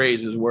these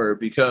phrases were,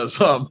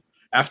 because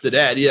after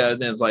that,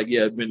 and then it's like,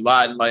 Bin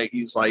Laden, like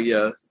he's like,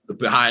 the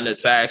behind the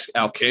attacks,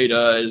 Al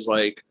Qaeda is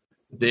like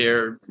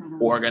they're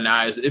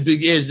organized. It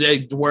begins,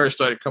 the word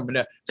started coming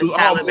out. So it's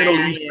all Middle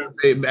East.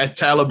 At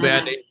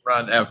Taliban, they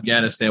run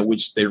Afghanistan,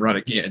 which they run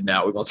again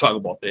now. We're gonna talk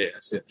about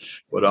that.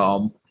 But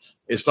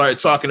it started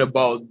talking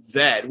about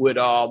that with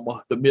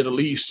the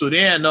Middle East. So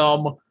then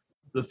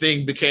the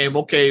thing became,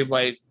 okay,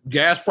 like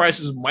gas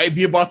prices might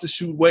be about to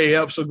shoot way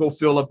up, so go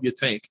fill up your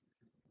tank.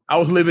 I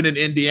was living in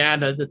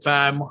Indiana at the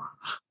time.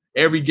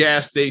 Every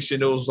gas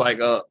station, there was like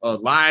a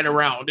line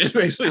around it,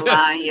 basically. A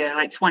line,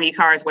 like 20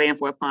 cars waiting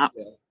for a pump.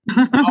 Yeah.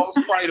 I was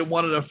probably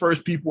one of the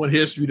first people in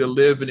history to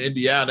live in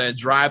Indiana and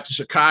drive to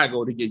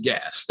Chicago to get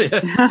gas.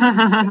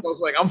 I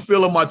was like, I'm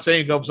filling my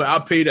tank up, so I'll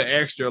pay the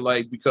extra,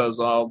 like, because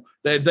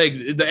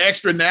the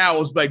extra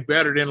now is like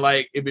better than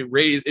like if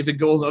it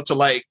goes up to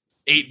like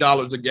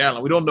 $8 a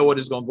gallon. We don't know what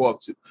it's gonna go up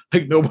to.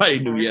 Like nobody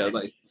knew yet,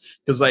 like,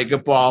 because like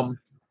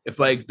if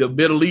like the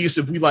Middle East,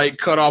 if we like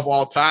cut off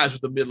all ties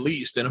with the Middle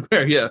East and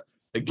America,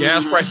 the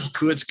gas prices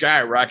could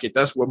skyrocket.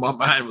 That's where my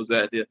mind was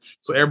at. Yeah.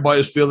 So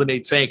everybody's filling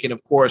their tank. And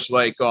of course,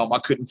 like I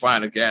couldn't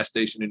find a gas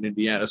station in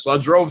Indiana. So I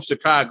drove to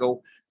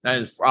Chicago,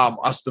 and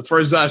the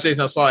first gas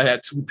station I saw, I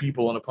had two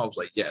people on the pump. I was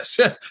like, yes,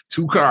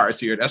 2 cars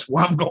here. That's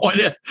where I'm going.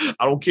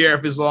 I don't care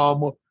if it's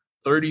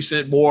 30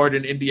 cents more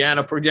than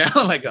Indiana per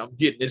gallon. Like, I'm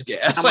getting this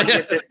gas. I'm gonna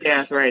get this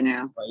gas right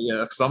now.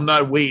 Yeah, because I'm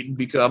not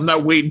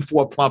waiting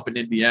for a pump in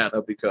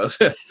Indiana, because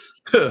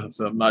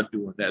so I'm not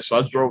doing that. So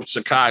I drove to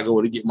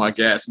Chicago to get my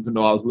gas, even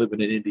though I was living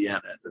in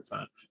Indiana at the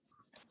time.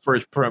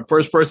 First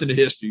person in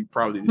history,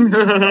 probably.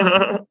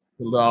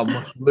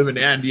 Living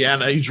in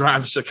Indiana, he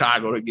drives to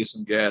Chicago to get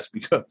some gas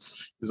because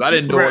I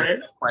didn't know what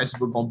the prices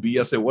were going to be.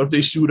 I said, what if they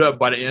shoot up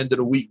by the end of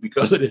the week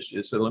because of this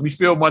shit? So let me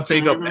fill my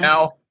tank up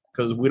now,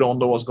 because we don't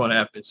know what's going to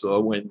happen. So I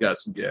went and got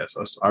some gas.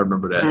 I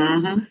remember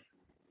that.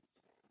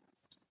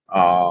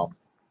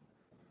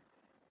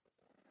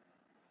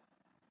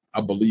 I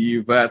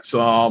believe that's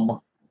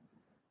all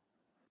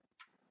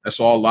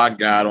I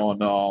got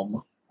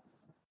on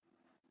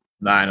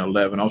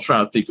 9/11. I was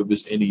trying to think if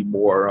there's any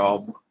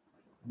more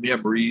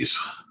memories.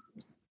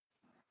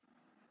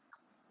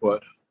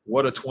 But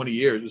what a 20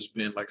 years it's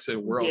been. Like I said,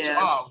 world.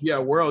 Yeah.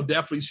 World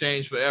definitely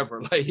changed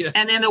forever. Like, yeah.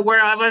 And then the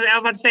world, I was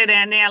about to say that,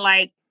 and then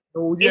like,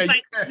 oh yeah,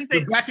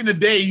 back in the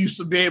day, you used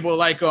to be able to,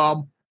 like,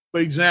 for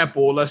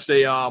example, let's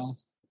say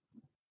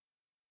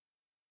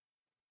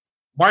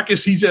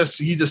Marcus, he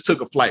just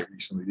took a flight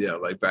recently. Yeah,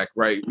 like back,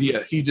 right?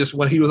 Yeah,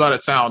 when he was out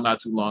of town not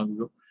too long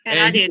ago. And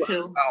I did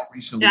too.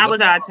 Yeah, I was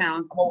out of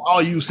town.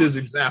 I'll use his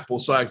example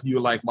so you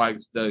like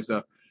Mike's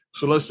example.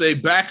 So let's say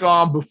back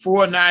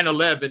before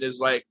 9/11 is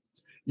like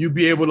you'd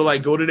be able to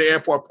like go to the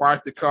airport,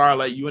 park the car,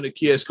 like you and the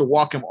kids could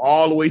walk him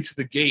all the way to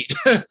the gate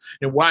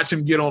and watch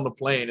him get on the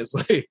plane. It's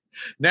like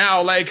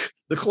now, like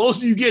the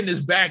closer you get in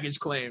his baggage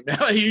claim,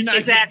 now you're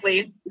not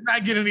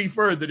getting any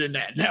further than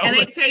that. Now, and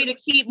they tell you to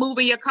keep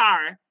moving your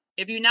car.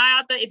 If you're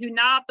not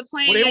off the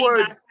plane,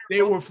 well,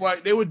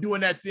 they were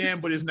doing that then,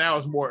 but it's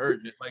more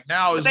urgent. Like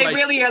now, it's they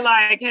really are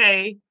like,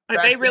 hey,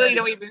 Like they really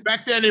don't even.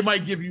 Back then, they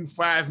might give you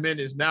 5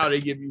 minutes. Now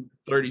they give you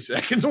 30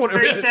 seconds.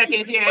 30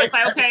 seconds, yeah. It's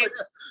like, okay,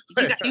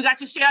 you got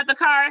your shit out the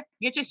car,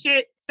 get your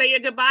shit, say your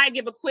goodbye,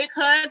 give a quick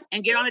hug,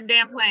 and get on the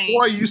damn plane.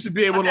 Or you used to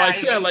be able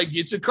to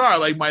get your car,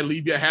 like might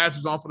leave your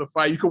hazards on for the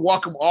fight. You could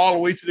walk them all the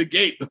way to the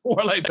gate before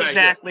back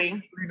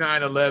exactly.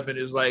 9/11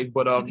 is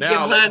but now give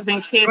hugs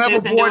and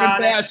kisses and boarding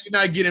pass, you're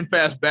not getting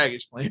past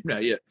baggage claim now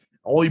yet.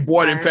 Only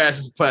boarding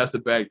passes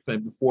plastic bag thing.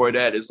 Before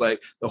that, it's like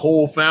the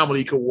whole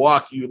family could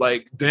walk you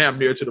damn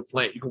near to the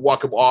plane. You can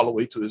walk them all the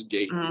way to his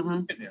gate.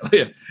 Mm-hmm.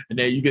 And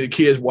then you get the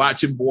kids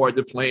watching board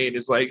the plane.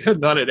 It's like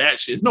none of that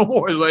shit no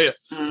more. It's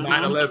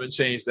 9/11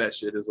 changed that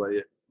shit. It's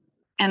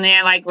And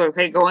then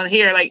they go in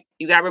here,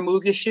 you gotta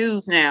remove your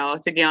shoes now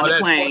to get on the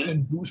plane.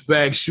 Fucking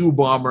douchebag shoe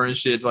bomber and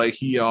shit.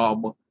 He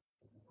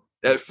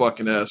that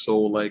fucking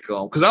asshole,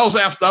 because that was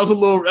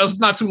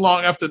not too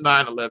long after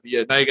 9/11.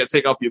 Yeah, now you gotta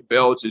take off your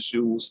belts, your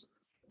shoes.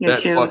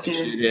 Fucking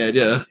shit.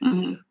 Yeah.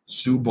 Mm-hmm.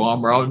 Shoe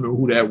bomber. I don't know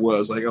who that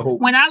was. I hope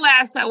when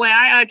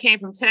I came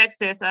from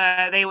Texas,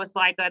 they was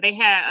they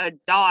had a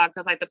dog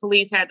because the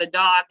police had the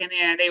dog, and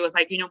then they was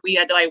we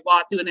had to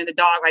walk through, and then the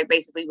dog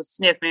basically was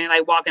sniffing,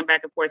 walking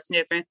back and forth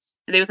sniffing.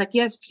 And they was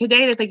yes,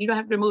 today it's you don't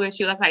have to remove your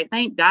shoes. I'm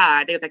thank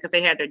God. They was because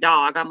they had their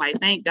dog. I'm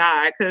thank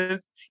God,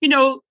 because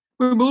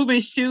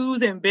removing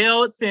shoes and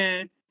belts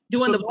and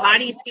doing the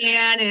body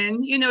scan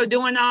and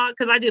doing all,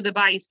 because I did the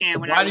body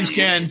scan. The body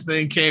scan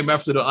thing came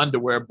after the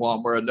underwear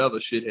bomber, another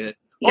shithead.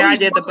 Yeah, I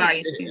did the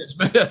body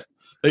scan.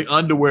 The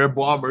underwear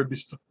bomber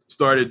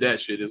started that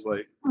shit. It's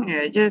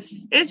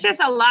it's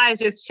just a life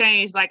just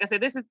changed. Like I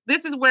said, this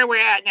is where we're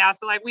at now.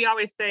 So we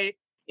always say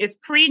it's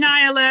pre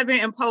 9/11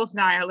 and post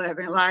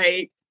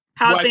 9/11.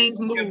 How things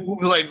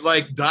move.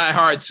 Like Die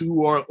Hard 2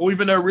 or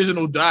even the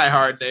original Die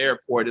Hard in the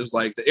airport is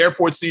the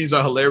airport scenes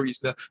are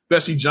hilarious now,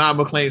 especially John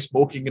McClane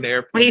smoking in the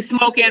airport. When he's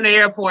smoking in the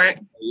airport.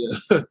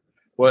 Yeah.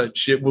 But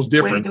shit was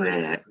different.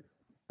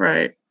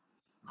 Right.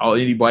 How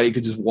anybody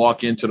could just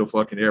walk into the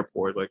fucking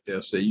airport like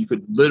that. So you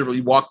could literally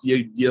walk,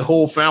 your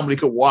whole family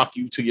could walk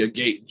you to your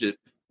gate just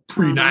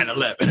pre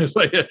 9/11. It's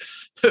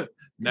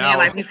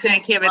now, you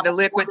can't carry the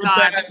liquids on.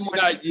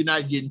 You're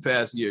not getting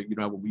past here.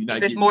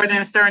 If it's more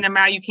than a certain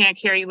amount, you can't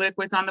carry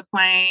liquids on the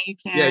plane. You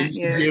can't. Yeah, you used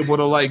to be able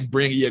to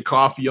bring your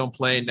coffee on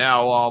plane.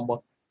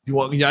 Now, you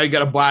got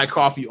to buy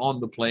coffee on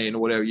the plane or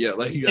whatever. Yeah,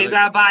 you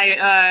got to buy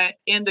it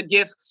in the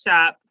gift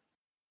shop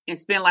and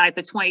spend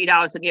the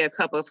 $20 to get a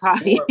cup of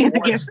coffee.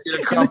 Just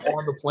get a cup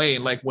on the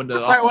plane, when the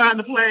on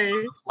the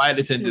plane flight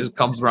attendant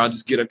comes around,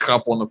 just get a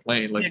cup on the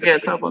plane.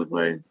 Get a cup on the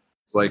plane.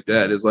 Like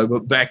that. It's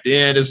but back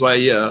then it's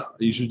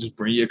you should just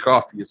bring your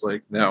coffee. It's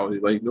now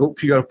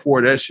nope, you gotta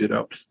pour that shit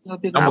out.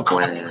 Nope, I'm a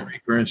coffee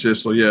maker and shit,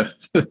 so yeah.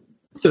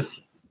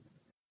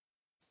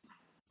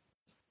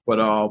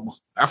 But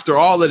after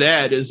all of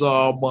that is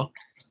the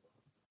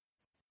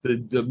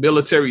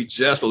military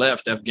just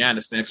left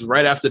Afghanistan, because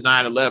right after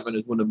 9/11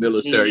 is when the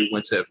military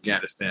went to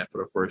Afghanistan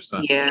for the first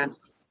time. Yeah.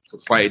 To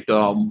fight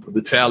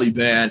the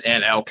Taliban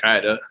and Al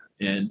Qaeda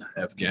in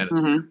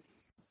Afghanistan. Mm-hmm.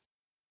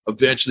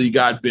 Eventually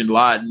got bin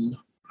Laden.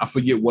 I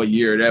forget what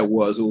year that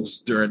was. It was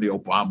during the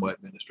Obama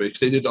administration.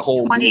 They did the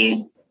whole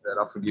movie.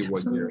 I forget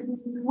what year.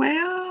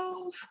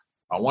 12.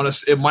 I want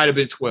to. It might have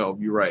been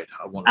 12. You're right.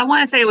 I want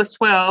to say it was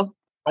 12.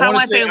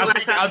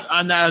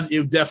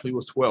 It definitely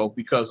was 12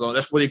 because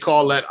that's what they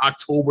call that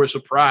October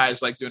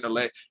surprise. During the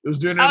it was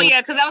during.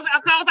 Because I was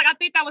I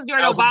think that was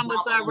during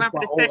Obama's run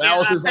for the second. That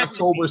was his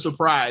October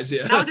surprise.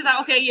 Yeah. That was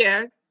okay.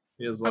 Yeah.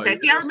 Okay.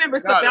 See, I remember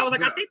something. I was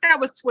I think that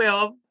was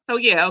 12. So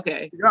yeah,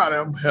 okay. We got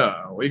him.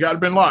 Yeah, we got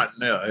bin Laden.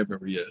 Yeah, I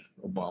remember. Yeah,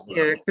 Obama.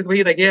 Yeah, because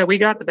we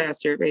got the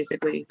bastard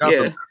basically.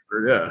 The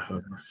bastard, yeah.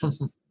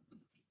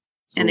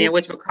 And then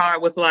which McCarr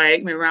was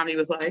Mitt Romney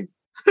was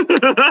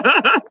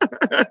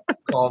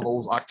all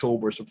those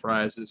October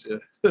surprises. Yeah.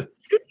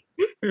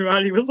 Mitt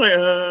Romney was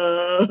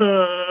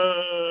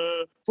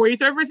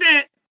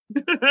 43%.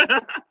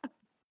 I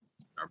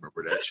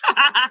remember that shit.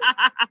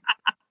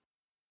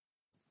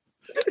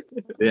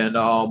 Then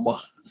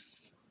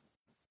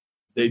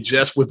they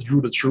just withdrew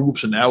the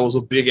troops, and that was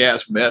a big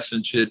ass mess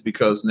and shit,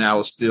 because now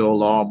it's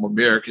still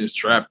Americans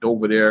trapped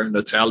over there, and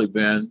the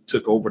Taliban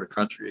took over the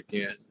country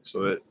again.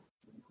 So it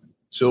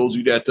shows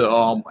you that the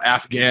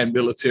Afghan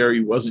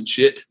military wasn't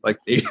shit.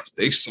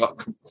 They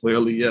suck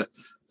clearly. Yeah.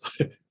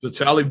 The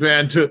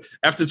Taliban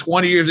after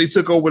 20 years, they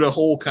took over the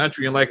whole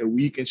country in a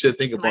week and shit.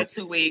 Think about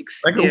 2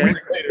 weeks. A week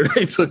later,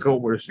 they took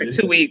over. Shit.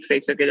 2 weeks, they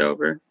took it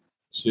over.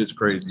 Shit's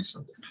crazy.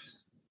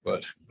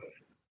 But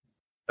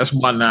that's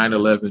my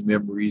 9/11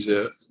 memories.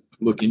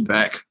 Looking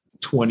back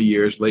 20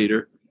 years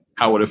later,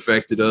 how it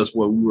affected us,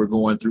 what we were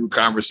going through,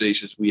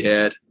 conversations we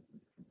had,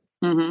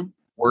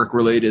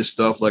 work-related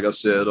stuff. Like I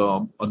said,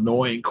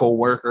 annoying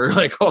coworker,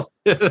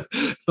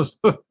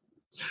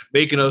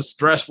 making a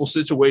stressful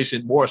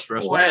situation more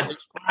stressful. Wow.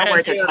 I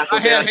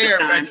had hair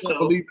back then,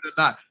 believe it or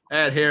not. I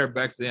had hair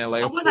back then.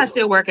 I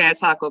still working at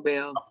Taco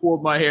Bell. I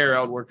pulled my hair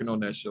out working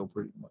on that show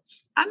pretty much.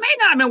 I may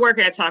not have been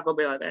working at Taco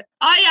Bell then.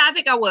 Oh yeah, I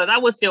think I was. I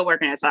was still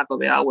working at Taco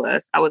Bell.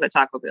 I was at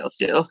Taco Bell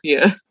still.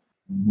 Yeah.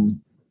 Mm-hmm.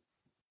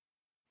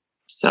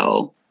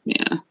 So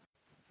yeah.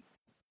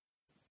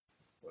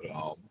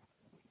 But,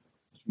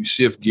 we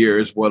shift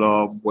gears.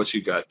 What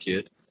you got,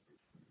 kid?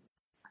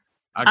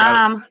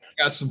 I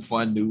got some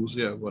fun news.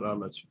 Yeah, but I'll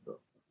let you go.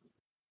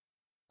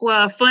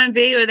 Well, a fun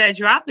video that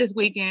dropped this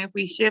weekend. If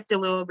we shift a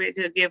little bit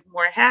to give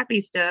more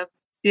happy stuff,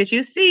 did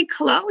you see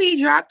Chloe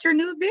dropped her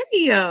new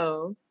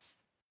video?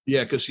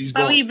 Yeah, because she's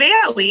Chloe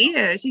Bailey.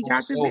 Yeah, she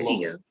dropped her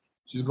video.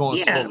 She's going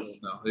solo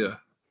now. Yeah.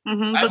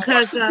 Mm-hmm,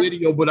 because the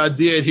video, but I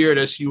did hear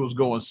that she was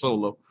going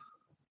solo.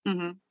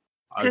 Mm-hmm.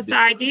 Because the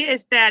idea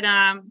is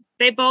that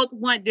they both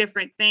want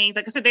different things.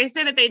 Like I said, they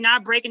said that they're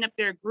not breaking up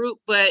their group,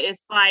 but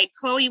it's like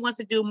Chloe wants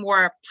to do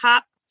more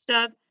pop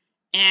stuff,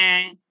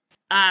 and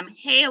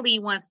Haley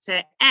wants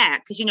to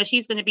act because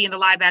she's going to be in the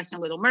live action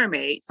Little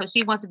Mermaid, so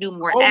she wants to do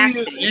more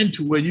acting. Chloe is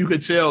into it. You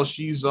could tell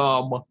she's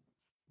the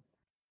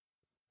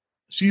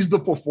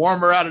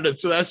performer out of the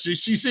two.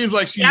 She seems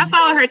like she. Yeah, I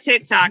follow her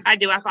TikTok. I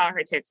do. I follow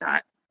her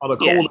TikTok. The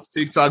coolest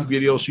TikTok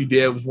video she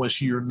did was when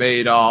she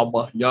made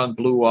Young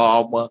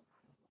Blue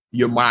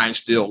Your Mind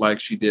Still, like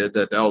she did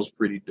that. That was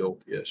pretty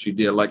dope. Yeah, she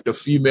did like the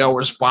female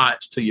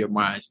response to Your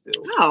Mind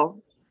Still.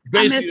 Oh,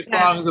 basically the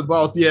song is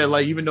about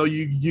like even though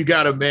you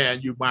got a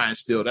man, your mind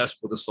still. That's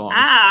what the song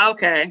is.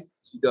 Okay.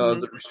 She does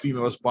the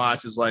female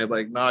response is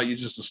like nah, you're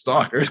just a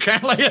stalker. It's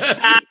kind of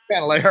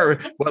like her,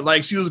 but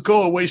like she was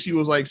cool the way she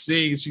was like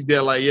singing. She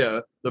did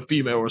the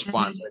female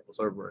response was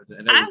her version.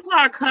 And I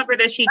saw a cover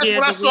that she did.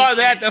 When I saw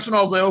that, that's when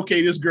I was like,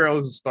 okay, this girl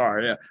is a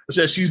star. Yeah, I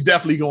said she's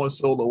definitely going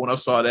solo. When I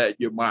saw that,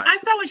 Your Mind. I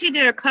saw when she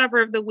did a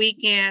cover of The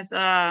Weeknd's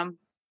Earned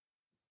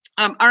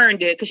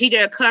It, because she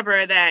did a cover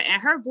of that,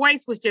 and her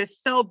voice was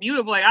just so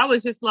beautiful. Like, I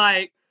was just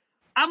like,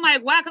 I'm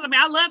like, wow, because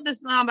I love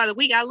this song by The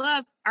Weeknd. I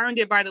love Earned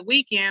It by The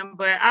Weeknd,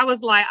 but I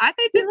was like, I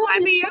think this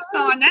might be your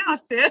song now,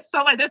 sis.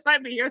 So like, this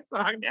might be your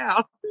song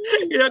now,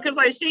 because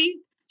like she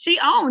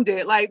owned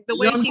it, like the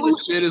way Young she Blue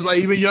was. said, it's like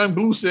even Young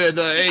Blue said,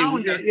 hey,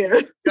 we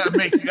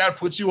gotta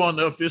put you on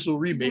the official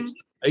remix.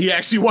 Mm-hmm. He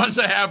actually wants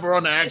to have her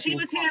on the actual. She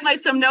was hearing like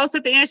some notes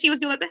at the end. She was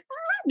doing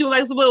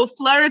like some little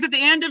flutters at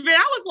the end of it.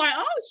 I was like,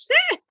 oh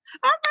shit,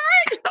 all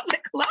right. I was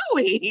like,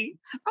 Chloe,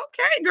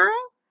 okay, girl.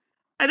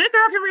 This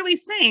girl can really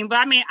sing. But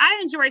I mean, I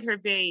enjoyed her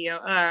video,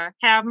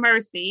 Have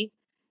Mercy.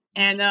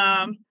 And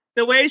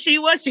the way she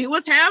was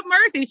Have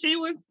Mercy. She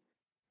was,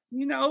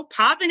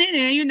 popping it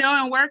in,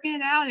 and working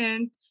it out.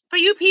 And for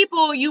you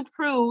people, you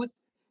prudes,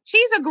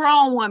 she's a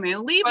grown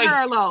woman. Leave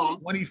her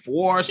alone.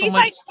 24 or something. She's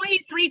like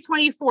 23,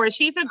 24.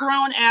 She's a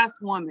grown ass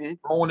woman.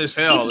 Grown as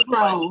hell. She's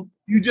grown.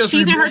 She's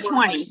in her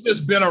 20s. She's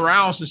just been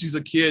around since she's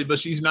a kid, but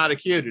she's not a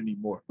kid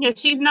anymore. Yeah,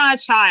 she's not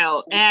a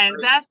child. And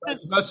that's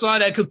I saw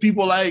that because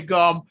people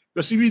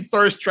because she be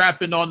thirst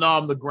trapping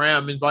on the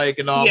gram and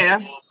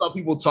some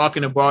people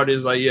talking about it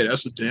is like, yeah,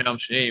 that's a damn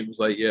shame. It's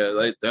like, yeah,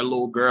 like that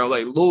little girl.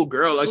 Like when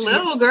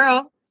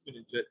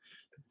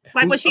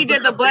she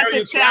did the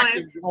Blessed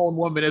Challenge. Grown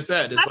woman at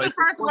that. It's that's like the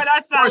first one I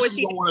saw. When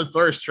she don't want to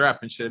thirst trap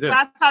and shit. Yeah.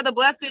 I saw the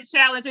Blessed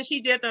Challenge when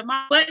she did the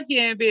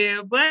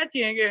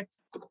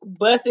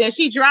busted, and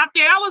she dropped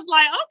it. I was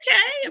like,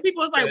 okay. And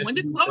people was like, when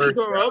did Chloe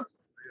grow up?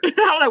 I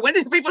was like, when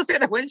did people say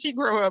that? When did she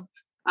grow up?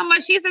 I'm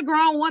like, she's a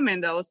grown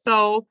woman though,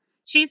 so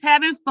she's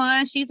having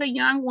fun. She's a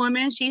young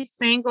woman. She's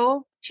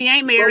single. She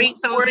ain't married.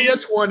 So in your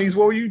 20s,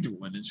 what were you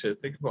doing and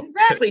shit? Think about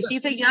exactly.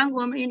 She's a young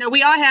woman.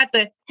 We all had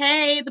the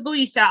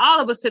booty shot.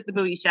 All of us took the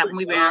booty shot when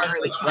we were in our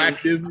early 20s.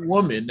 Attractive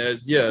woman.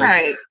 That's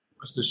right.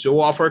 Just to show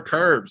off her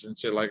curves and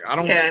shit. Like I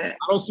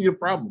don't see a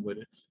problem with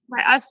it.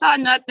 Right. I saw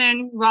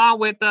nothing wrong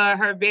with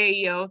her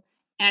video.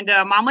 And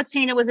Mama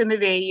Tina was in the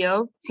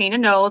video. Tina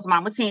knows.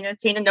 Mama Tina.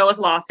 Tina knows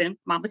Lawson.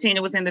 Mama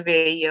Tina was in the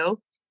video.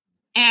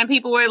 And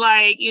people were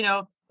like,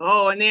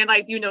 oh, and then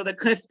the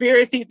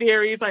conspiracy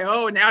theories, like,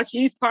 oh, now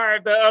she's part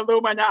of the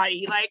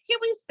Illuminati. Like, can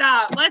we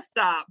stop? Let's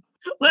stop.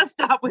 Let's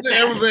stop with that.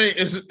 Everything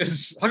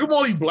is how come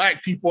only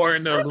black people are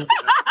in the Illuminati?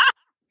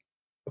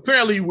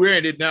 Apparently we're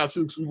in it now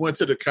too, because we went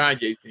to the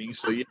Kanye thing.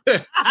 So yeah,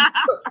 it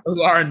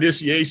was our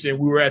initiation.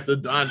 We were at the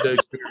Donda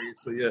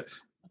experience. So yeah.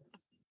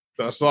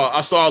 So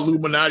I saw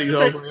Illuminati.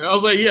 I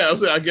was like, yeah.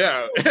 I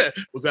got it.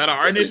 Was that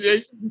our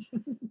initiation?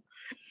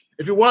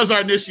 If it was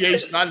our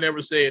initiation, I'd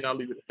never say it. I'll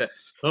leave it at that.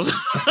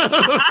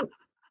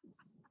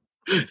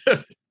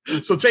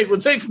 So take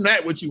from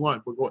that what you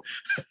want. But go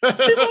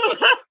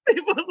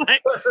people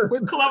like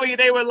with Chloe,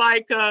 they were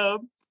like,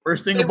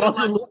 first thing about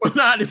the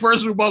Illuminati.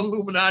 First rule about the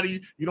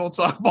Illuminati, you don't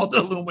talk about the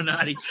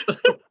Illuminati.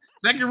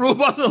 Second rule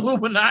about the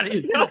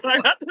Illuminati. But for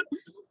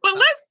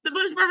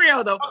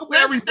real though,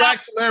 every black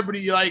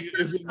celebrity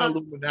is in the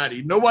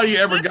Illuminati. Nobody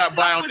ever got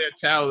by on that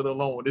talent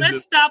alone.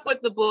 Let's stop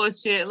with the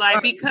bullshit,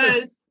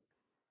 because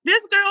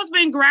this girl's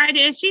been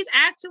grinding. She's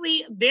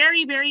actually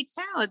very, very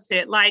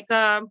talented. Like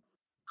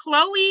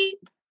Chloe,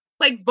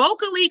 like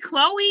vocally,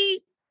 Chloe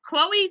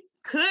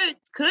could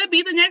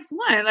be the next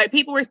one. Like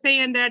people were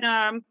saying that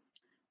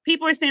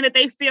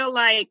they feel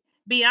like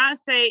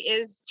Beyonce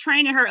is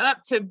training her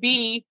up to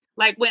be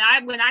like when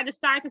I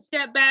decide to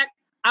step back,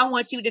 I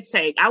want you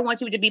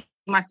to be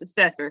my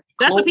successor.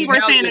 That's what people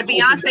are saying. That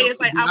Beyonce is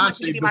like, I want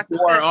you to be my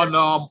successor.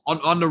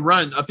 On the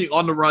Run, I think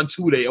On the Run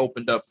 2, they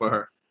opened up for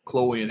her,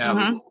 Chloe and Halle.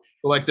 Mm-hmm.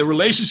 Like the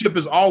relationship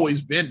has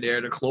always been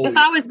there. The Chloe, it's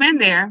always been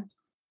there.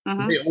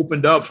 They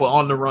opened up for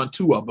On the Run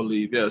 2, I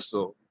believe. Yeah,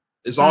 so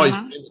it's always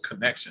been a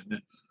connection.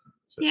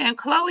 So. Yeah, and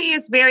Chloe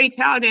is very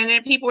talented.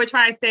 And people were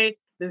trying to say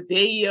the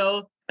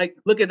video, like,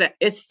 look at that,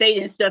 it's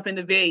Satan stuff in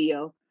the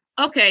video.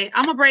 Okay,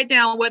 I'm gonna break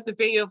down what the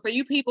video for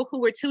you people who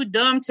were too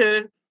dumb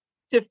to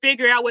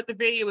figure out what the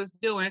video was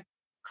doing.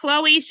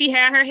 Chloe, she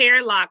had her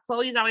hair locked.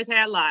 Chloe's always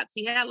had locks.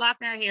 She had locks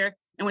in her hair,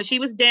 and when she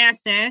was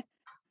dancing,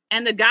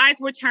 and the guys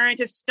were turned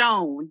to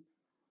stone.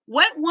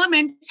 What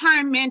woman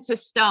turned men to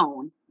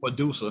stone?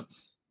 Medusa.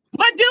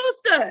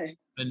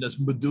 And this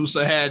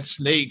Medusa had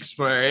snakes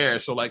for her hair,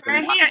 so like her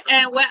hair.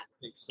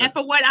 And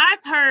for what I've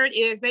heard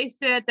is they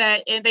said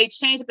that, and they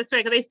changed the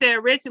story because they said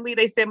originally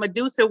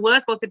Medusa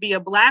was supposed to be a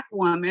black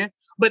woman,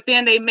 but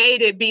then they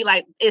made it be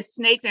like it's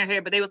snakes in her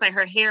hair, but they was like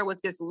her hair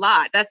was just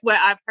locked. That's what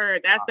I've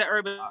heard. That's the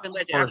urban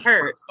legend I've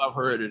heard. I've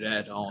heard of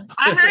that.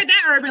 I heard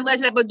that urban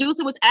legend that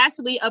Medusa was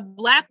actually a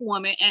black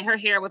woman and her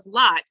hair was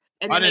locked.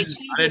 And then they changed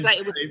it like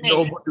it was snakes.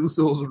 No,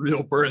 Medusa was a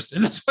real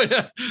person. That's what they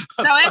said.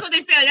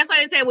 That's why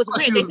they said it was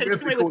written. They said the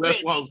story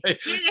was written.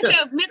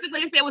 Mythically,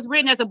 they said it was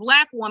written as a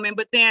black woman,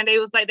 but then they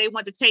was like they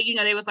wanted to take,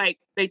 they was like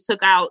they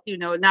took out,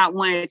 not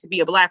wanting to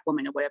be a black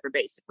woman or whatever,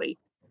 basically,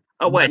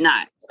 or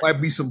whatnot. Might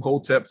be some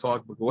Hotep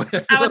talk, but go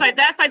ahead. I was like,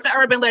 that's like the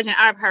urban legend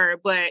I've heard,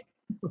 but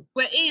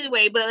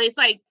anyway, but it's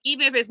like,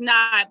 even if it's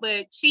not,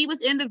 but she was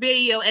in the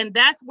video and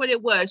that's what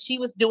it was. She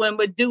was doing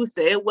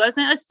Medusa. It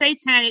wasn't a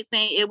satanic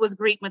thing. It was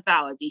Greek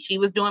mythology. She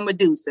was doing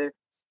Medusa.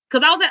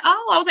 Cause I was like,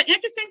 oh, it was an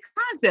interesting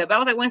concept. I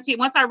was like,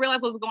 once I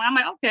realized what was going on, I'm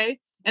like, okay.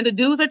 And the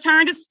dudes are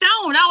turned to stone.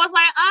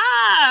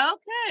 I was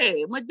like,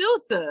 okay,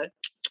 Medusa.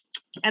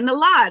 And the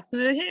lots.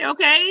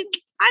 Okay,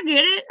 I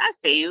get it. I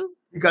see you.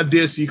 I think I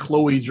did see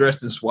Chloe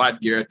dressed in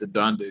SWAT gear at the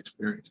Donda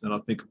Experience. And I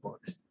think about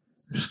it.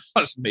 I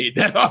just made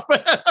that up.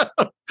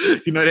 That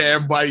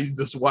everybody's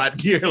the SWAT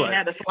gear.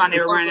 Yeah, the SWAT, they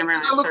were running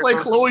around. I look like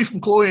Chloe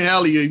from Chloe and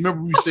Halle. You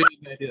remember me saying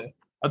that? Yeah.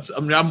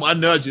 I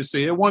nudge you,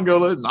 say, one girl,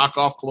 let's knock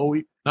off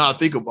Chloe. Now I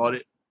think about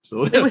it.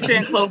 So it was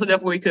sitting close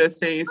enough where we could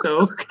see.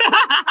 So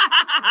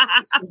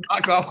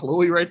knock off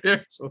Chloe right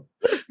there. So.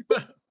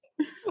 But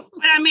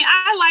I mean,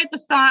 I like the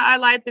song. I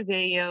like the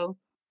video.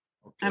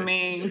 Okay. I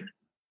mean,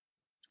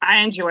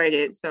 I enjoyed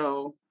it.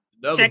 So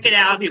check it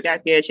out if you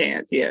guys get a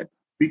chance. Yeah.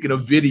 Speaking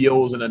of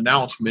videos and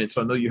announcements,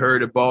 I know you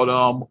heard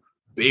about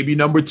baby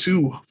number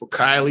 2 for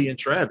Kylie and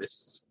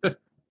Travis.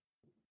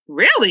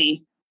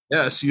 Really?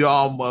 Yeah, she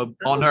on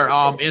her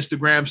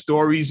Instagram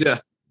stories, yeah.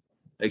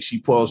 Like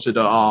she posted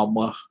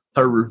her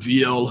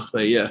reveal,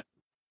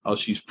 oh,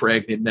 she's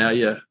pregnant now,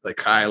 yeah. Like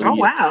Kylie. Oh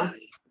wow.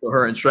 For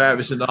her and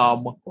Travis and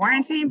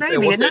quarantine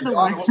baby, another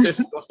one.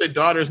 What's their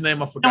daughter's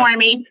name? I forgot.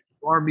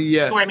 Stormy,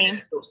 yeah.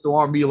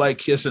 Stormy like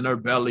kissing her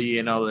belly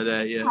and all of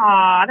that, yeah.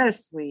 Aw,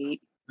 that's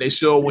sweet. They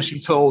showed when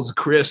she told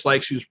Chris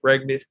like she was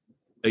pregnant,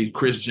 like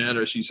Kris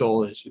Jenner, she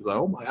told her, she's like,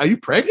 "Oh my, are you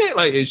pregnant?"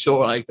 Like it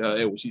showed like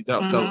when she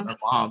telling her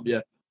mom,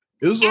 yeah.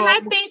 It was, and I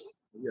think,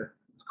 yeah,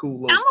 it's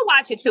cool. I'm gonna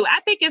watch it too. I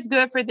think it's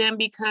good for them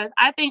because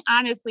I think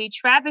honestly,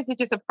 Travis is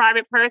just a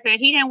private person.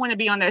 He didn't want to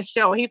be on that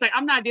show. He's like,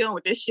 I'm not dealing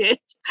with this shit.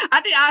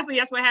 I think honestly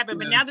that's what happened.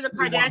 But now that the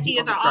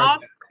Kardashians are off,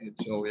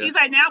 he's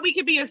like, now we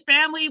can be a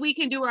family. We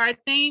can do our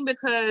thing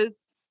because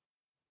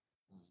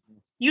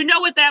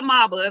with that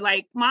mama,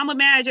 like mama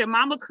manager,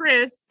 mama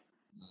Chris.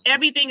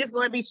 Everything is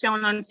going to be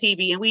shown on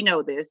TV, and we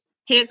know this.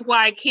 Hence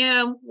why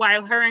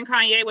her and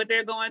Kanye, what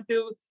they're going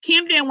through,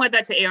 Kim didn't want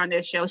that to air on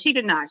this show. She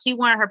did not. She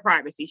wanted her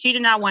privacy. She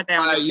did not want that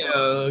on the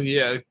show.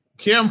 Yeah.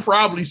 Kim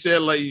probably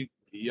said, like,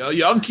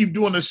 y'all can keep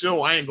doing the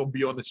show. I ain't going to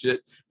be on the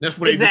shit. That's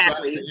what they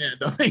decided to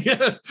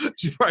end.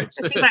 She probably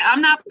said, she's like,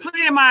 I'm not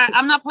putting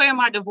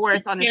my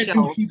divorce on the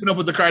show. Keeping up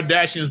with the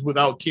Kardashians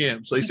without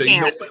Kim. So he said,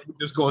 we're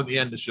just going to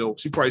end the show.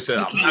 She probably said,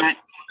 I'm not that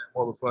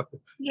motherfucker.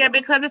 Yeah,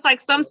 because it's like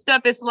some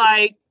stuff is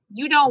like,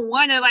 you don't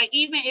want to, like,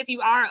 even if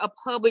you are a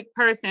public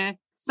person,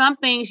 some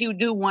things you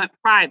do want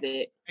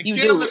private. And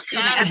Kim has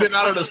kind of been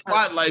out of the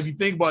spotlight if you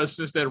think about it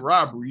since that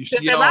robbery.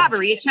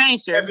 It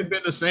changed her. Hasn't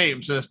been the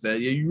same since that.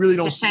 Yeah, you really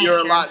don't see her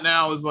a lot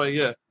now. It's like,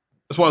 yeah.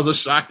 That's why I was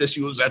shocked that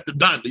she was at the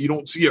Donda. You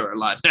don't see her a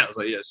lot now. It's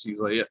like, yeah, she's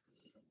like, yeah.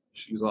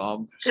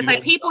 It's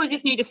like people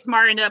just need to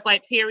smarten up,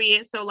 like,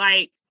 period. So,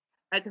 like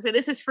I said,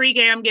 this is free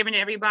game I'm giving to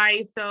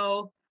everybody.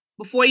 So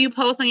before you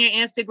post on your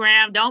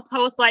Instagram, don't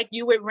post like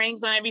you with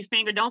rings on every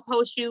finger. Don't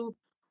post you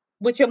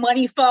with your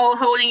money phone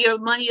holding your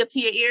money up to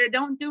your ear.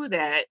 Don't do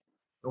that.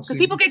 Because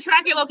people can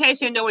track your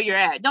location and know where you're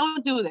at.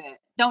 Don't do that.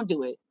 Don't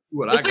do it.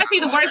 Especially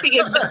the worst thing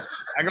is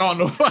I got on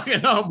the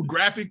fucking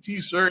graphic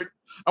t-shirt.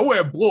 I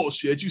wear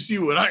bullshit. You see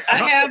what I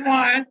have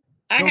one.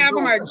 I have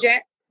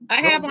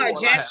on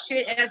a Jack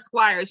Shit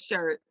Esquire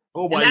shirt.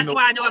 And that's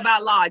why I know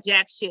about law,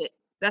 Jack Shit.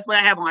 That's what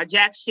I have on, a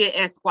Jack Shit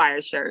Esquire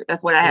shirt.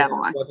 That's what I have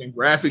on. Fucking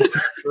graphic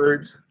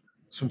t-shirts,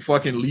 some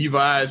fucking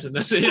Levi's, and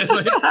that's it.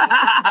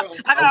 I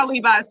got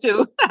Levi's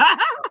too.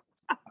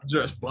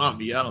 Just bump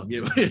me. I don't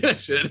give a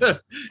shit.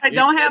 Like,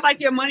 don't have like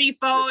your money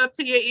phone up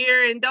to your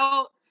ear, and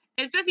don't.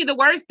 Especially the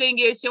worst thing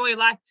is showing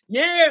like,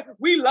 yeah,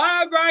 we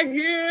live right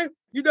here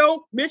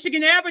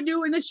Michigan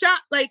Avenue in the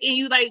shop, like, and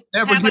you like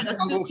never have get like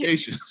on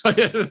location.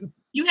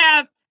 you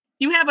have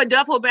a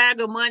duffel bag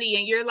of money,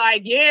 and you're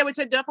like, yeah, with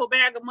your duffel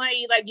bag of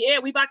money, like, yeah,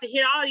 we about to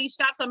hit all these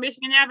shops on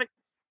Michigan Avenue.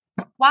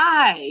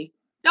 Why?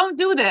 Don't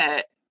do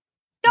that.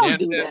 Don't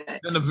do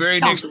that. Then the very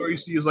next story you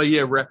see is like,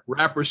 yeah,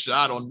 rapper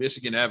shot on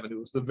Michigan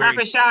Avenue. It's the very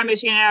rapper shot on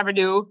Michigan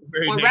Avenue,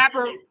 or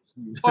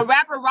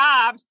rapper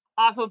robbed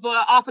off of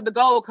the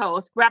Gold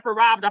Coast. Rapper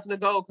robbed off of the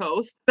Gold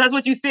Coast. That's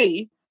what you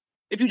see.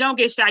 If you don't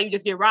get shot, you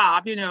just get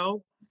robbed.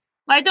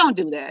 Like, don't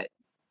do that.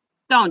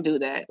 Don't do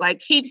that. Like,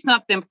 keep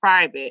something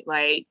private.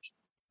 Like,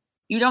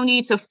 you don't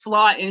need to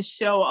flaunt and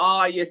show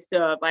all your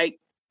stuff. Like,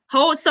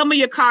 hold some of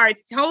your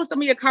cards. Hold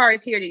some of your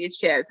cards here to your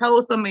chest.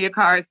 Hold some of your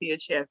cards to your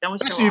chest. Don't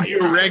especially show if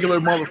you're a regular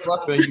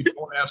motherfucker and you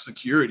don't have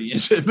security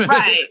and shit, man.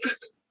 Right.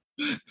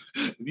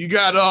 You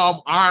got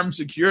armed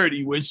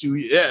security with you,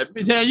 yeah,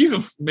 you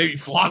can maybe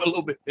flaunt a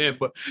little bit there,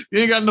 but you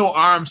ain't got no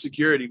armed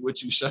security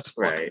with you. Shut the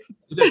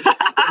fuck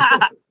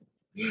up.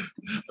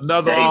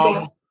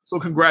 Another so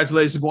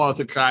congratulations going on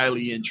to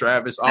Kylie and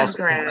Travis. Also,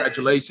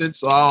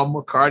 congratulations,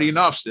 Cardi and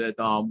Offset.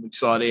 We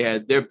saw they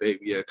had their baby.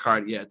 Yeah,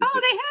 Cardi had. They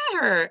had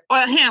her.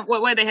 Well, him.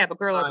 What they have a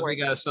girl or boy? They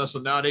got a son, so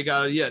now they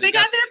got. Yeah, they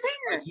got their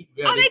parents. They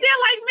did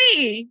like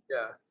me.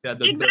 Yeah,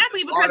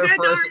 exactly because they're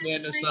first and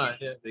then the son.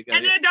 Yeah, they got.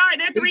 And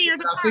they're 3 years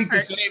apart. I think the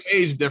same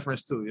age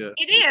difference too. Yeah,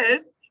 it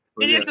is.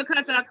 It is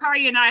because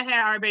Cardi and I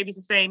had our babies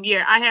the same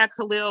year. I had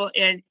Khalil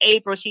in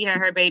April. She had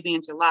her baby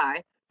in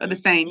July of the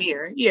same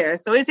year. Yeah,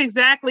 so it's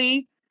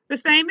exactly the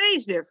same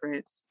age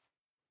difference.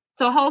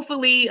 So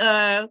hopefully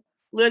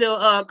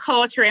little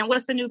culture, and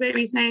what's the new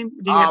baby's name?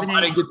 Do you have a name?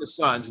 I didn't get the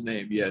son's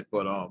name yet,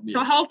 but yeah.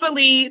 So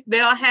hopefully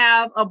they'll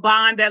have a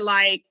bond that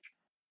like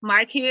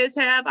my kids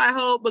have, I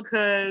hope,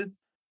 because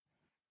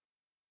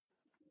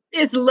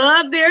it's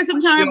love there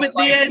sometimes, but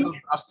then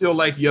I still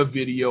like your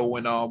video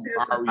when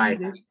Ari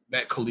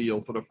met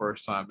Khalil for the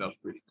first time. That was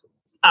pretty cool.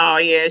 Oh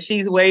yeah,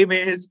 she's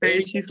waving his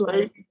face. She's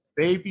like,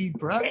 baby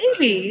brother.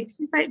 Baby.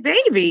 She's like,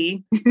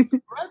 baby.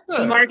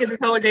 Brother. Marcus is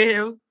holding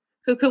him.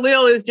 So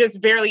Khalil is just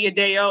barely a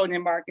day old,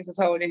 and Marcus is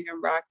holding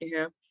him, rocking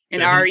him.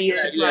 And Ari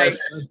is like,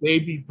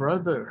 baby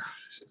brother.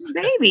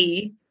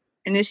 Baby.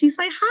 And then she's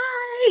like,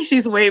 hi.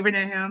 She's waving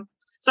at him.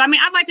 So, I mean,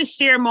 I like to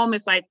share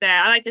moments like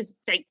that. I like to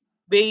take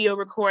video,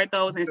 record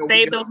those, and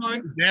save those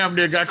moments. Damn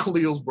near got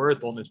Khalil's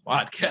birth on this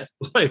podcast.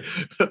 like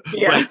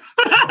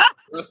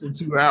less than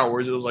 2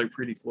 hours. It was like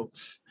pretty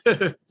close.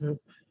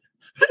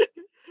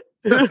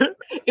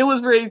 It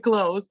was really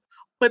close.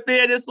 But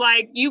then it's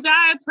like, you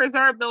gotta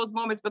preserve those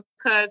moments,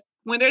 because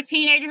when they're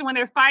teenagers, when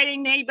they're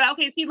fighting, they be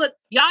okay, see, look,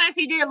 y'all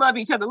actually did love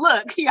each other.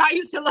 Look, y'all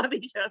used to love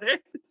each other.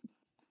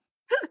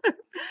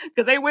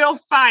 Because they will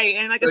fight.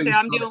 And like I said,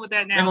 I'm dealing with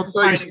that now. And I'll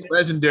tell you some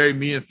legendary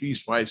me and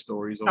Feast fight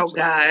stories. Oh,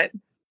 God.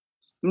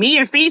 Me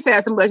and Feast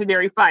had some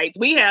legendary fights.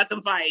 We had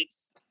some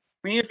fights.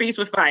 Me and Feast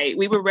would fight.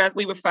 We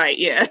would fight,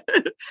 yeah.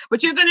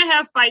 But you're going to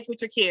have fights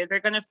with your kids. They're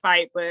going to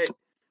fight. But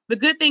the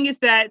good thing is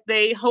that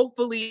they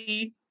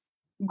hopefully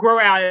grow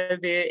out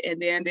of it,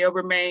 and then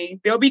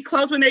they'll be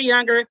close when they're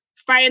younger,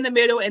 fight in the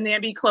middle, and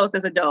then be close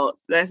as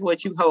adults. That's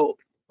what you hope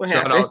will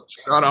happen.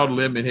 Shout out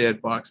lemon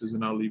head boxes,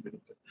 and I'll leave it at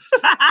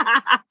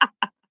that.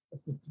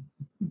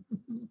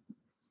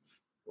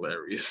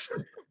 Hilarious.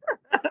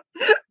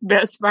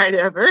 Best fight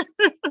ever.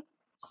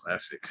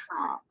 Classic.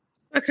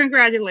 But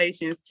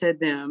congratulations to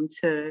them,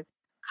 to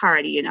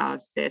Cardi and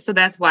Offset. So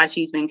that's why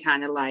she's been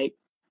kind of like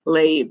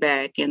laid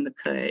back in the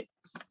cut.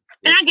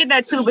 And I get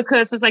that too,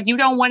 because it's like you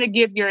don't want to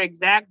give your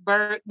exact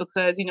birth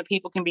because,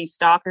 people can be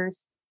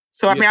stalkers.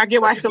 So, I mean, I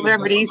get why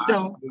celebrities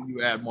don't.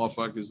 You add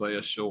motherfuckers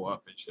like show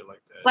up and shit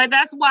like that. Like,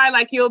 that's why,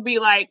 like, you'll be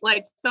like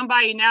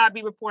somebody now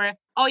be reporting,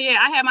 oh, yeah,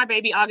 I had my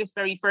baby August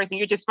 31st, and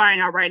you're just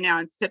finding out right now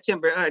in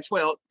September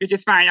 12th. You're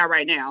just finding out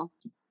right now.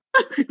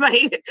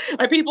 like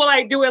people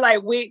like do it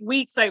like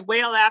weeks, like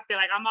well after,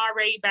 like I'm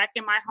already back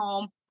in my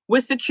home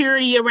with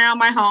security around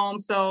my home.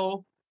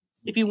 So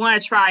if you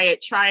want to try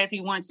it if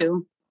you want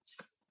to.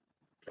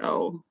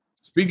 So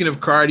speaking of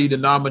Cardi, the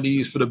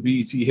nominees for the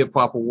BET Hip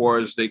Hop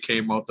Awards, they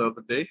came out the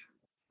other day.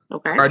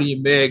 Okay. Cardi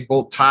and Meg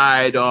both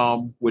tied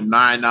with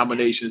 9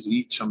 nominations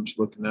each. I'm just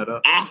looking that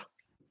up.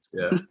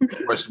 Yeah.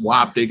 Of course,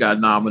 WAP, they got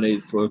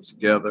nominated for it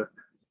together.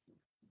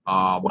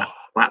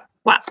 WAP.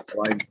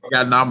 Like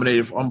got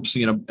nominated for, I'm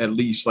seeing at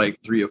least like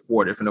 3 or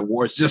 4 different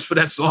awards just for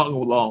that song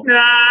alone.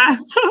 Yeah,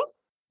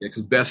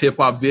 because best hip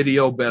hop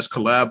video, best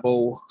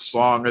collabo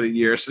song of the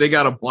year. So they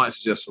got a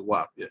bunch just for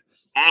WAP.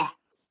 Yeah.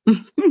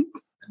 And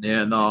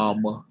then at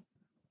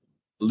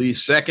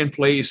least second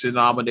place in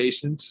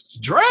nominations,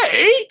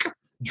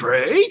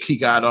 Drake, he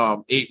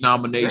got 8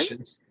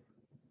 nominations. Drake.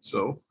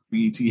 So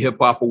BET Hip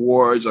Hop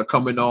Awards are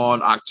coming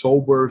on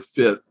October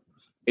 5th,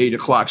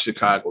 8:00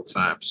 Chicago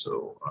time.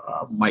 So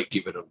I might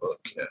give it a look.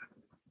 Yeah.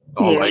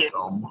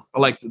 I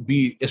like to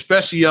be,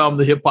 especially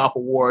the Hip Hop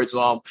Awards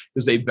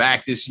because they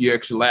back this year,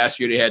 because last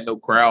year they had no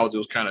crowds. It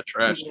was kind of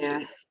trash.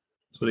 Yeah.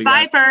 So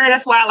Cypher,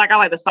 that's why I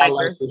like the Cypher. I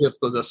like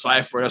the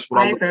Cypher. That's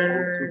what I look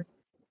forward to.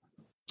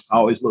 I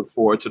always look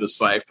forward to the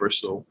Cypher.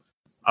 So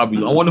I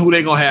wonder who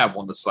they gonna have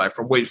on the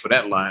Cypher. I'm waiting for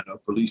that lineup,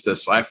 at least that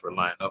Cypher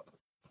lineup.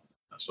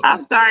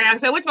 I'm sorry. I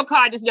said, which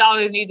McCall just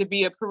always need to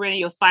be a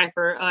perennial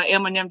Cypher.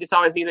 Eminem just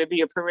always need to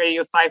be a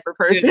perennial Cypher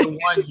person. In the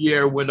 1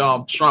 year when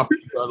Trump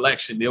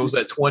election, it was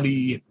at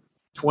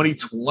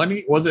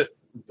 2020, was it?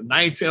 The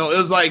 19. It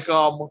was like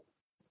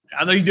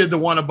I know he did the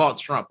one about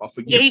Trump. I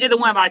forget. Yeah, he did the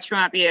one about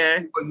Trump.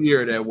 Yeah. What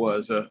year that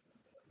was? It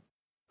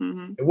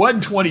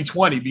wasn't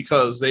 2020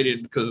 because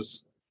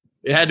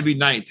it had to be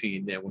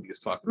 19 then when he was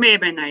talking. May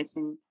have been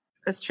 19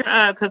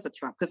 because of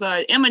Trump. Because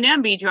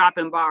Eminem be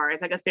dropping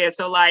bars, like I said.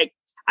 So like,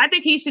 I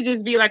think he should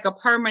just be like a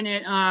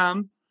permanent.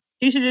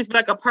 He should just be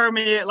like a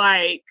permanent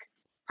like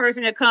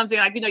person that comes in.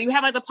 Like, you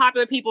have like the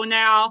popular people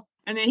now,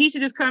 and then he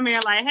should just come in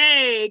like,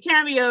 hey,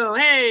 cameo,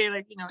 hey,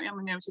 like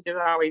Eminem should just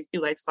always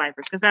do like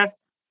ciphers because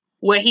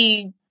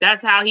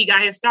that's how he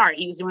got his start.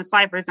 He was doing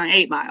ciphers on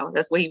 8 Mile.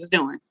 That's what he was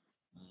doing.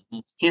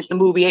 Hence the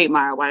movie 8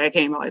 Mile, why that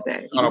came out like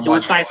that. He was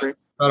doing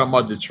ciphers. Not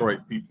about Detroit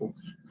people.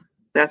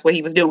 That's what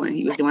he was doing.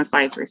 He was doing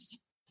ciphers.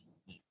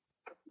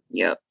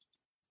 Yep.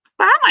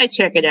 But I might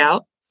check it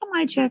out.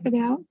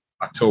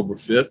 October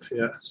 5th.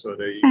 Yeah. So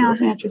there you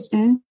Sounds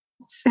go.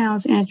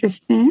 Sounds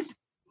interesting.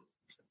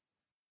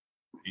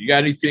 You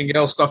got anything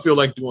else? I feel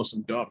like doing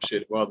some dumb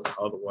shit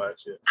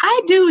otherwise. Yeah.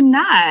 I do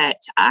not.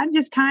 I'm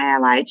just kind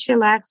of like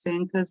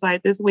chillaxing because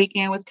like this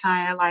weekend was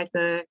kind of like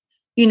the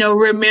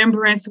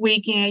remembrance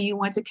weekend. You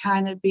want to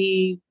kind of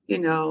be,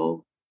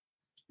 You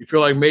feel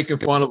like making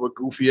fun of a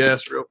goofy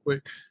ass real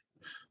quick?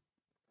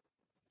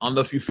 I don't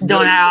know if you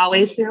don't. I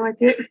always feel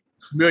like it.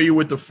 Familiar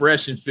with the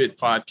Fresh and Fit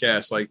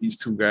podcast, like these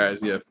two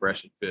guys,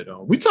 Fresh and Fit.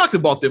 We talked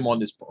about them on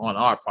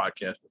our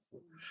podcast before.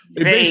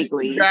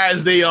 Vaguely,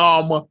 guys, they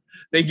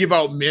give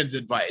out men's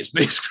advice.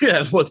 Basically,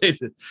 that's what they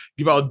did.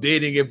 Give out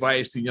dating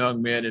advice to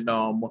young men. And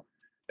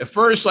at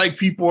first, like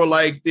people were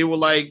like, they were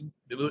like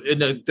in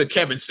the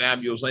Kevin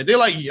Samuels, like they're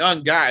like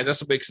young guys.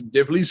 That's what makes them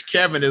different. At least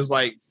Kevin is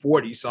like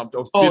 40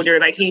 something. Older,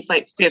 like he's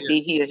like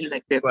 50. Yeah. He's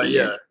like 50.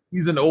 But,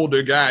 he's an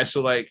older guy. So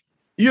like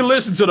you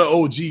listen to the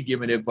OG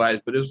giving advice,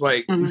 but it's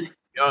like these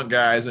young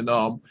guys and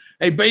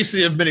they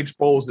basically have been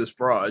exposed as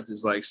frauds.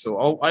 It's like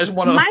I just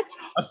want to.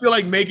 I feel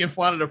like making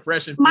fun of the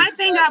Fresh and Fit. My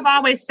thing I've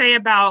always say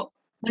about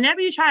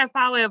whenever you try to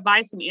follow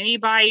advice from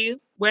anybody,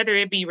 whether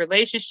it be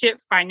relationship,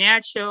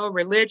 financial,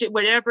 religion,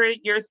 whatever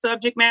your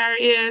subject matter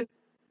is,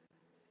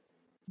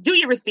 do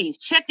your receipts,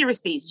 check your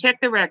receipts, check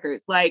the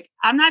records. Like,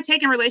 I'm not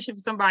taking a relationship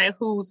with somebody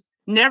who's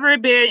never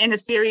been in a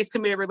serious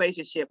committed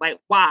relationship. Like,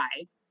 why?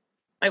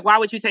 Like, why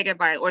would you take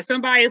advice? Or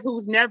somebody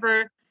who's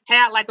never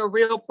had like a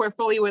real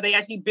portfolio where they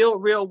actually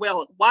build real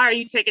wealth. Why are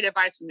you taking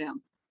advice from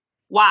them?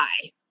 Why?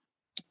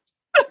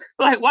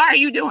 Like, why are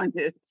you doing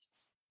this?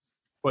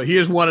 Well,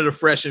 here's one of the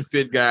Fresh and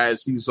Fit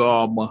guys. He's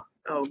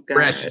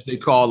Fresh, as they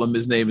call him.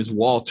 His name is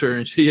Walter.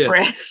 And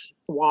Fresh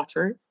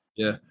Walter.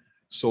 Yeah.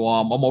 So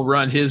I'm gonna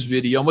run his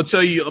video. I'm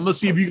gonna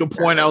see if you can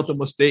point out the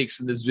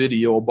mistakes in this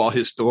video about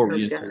his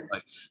story and shit.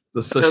 Like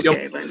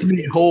how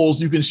many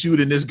holes you can shoot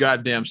in this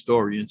goddamn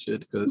story and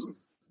shit, because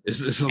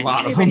it's a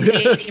lot of them.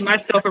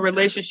 Myself a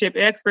relationship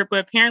expert, but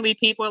apparently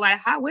people are like,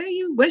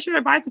 what's your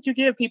advice that you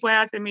give? People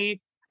asking me,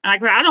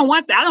 like, I don't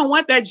want that. I don't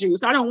want that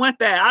juice. I don't want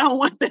that. I don't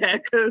want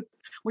that. Because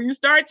when you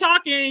start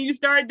talking, you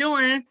start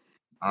doing.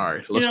 All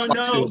right, let's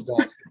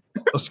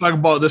talk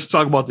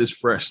about this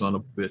fresh son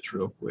of a bitch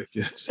real quick.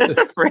 Yes.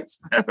 Fresh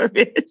son of a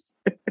bitch.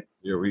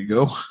 Here we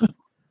go.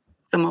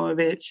 Son of a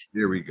bitch.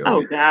 Here we go.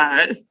 Oh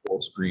God.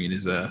 Full screen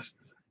his ass.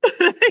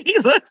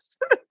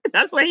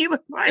 That's what he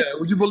looks like. Yeah,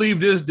 would you believe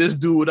this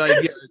dude?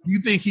 You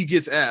think he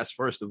gets ass?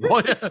 First of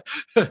all,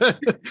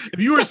 if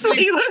you were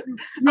single,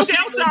 okay,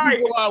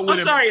 I'm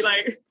sorry.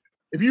 Like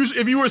if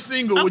you were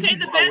single, would you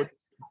go out with him?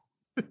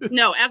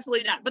 No,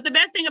 absolutely not. But the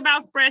best thing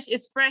about Fresh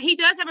is he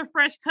does have a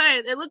fresh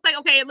cut. It looks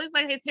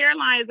like his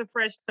hairline is a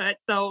fresh cut.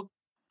 So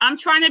I'm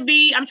trying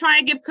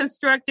to give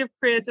constructive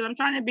criticism. I'm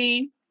trying to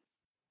be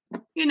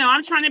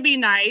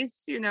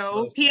nice.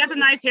 He has a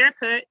nice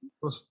haircut.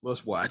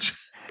 Let's watch.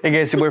 Hey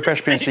guys, it's your boy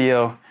Fresh Prince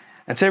CEO.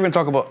 And today we're going to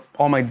talk about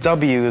all my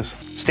W's.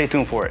 Stay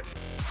tuned for it.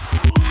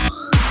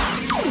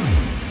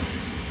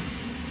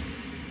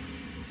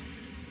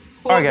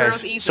 All right,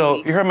 guys.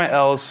 So you heard my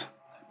L's.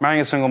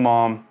 Marrying a single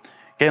mom.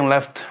 Getting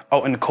left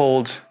out in the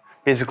cold.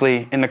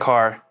 Basically in the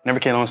car. Never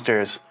came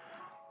downstairs.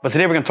 But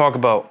today we're going to talk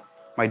about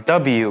my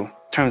W in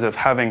terms of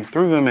having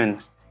 3 women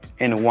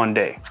in one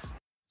day.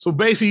 So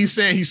basically he's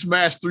saying he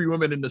smashed 3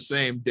 women in the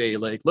same day.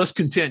 Like, let's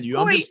continue.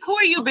 Who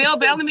are you, Bill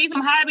Bellamy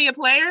from How to Be a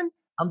Player?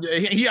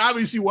 He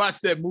obviously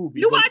watched that movie.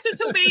 You watching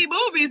too many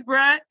movies,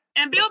 bruh.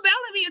 And Bill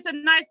Bellamy is a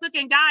nice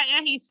looking guy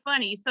and he's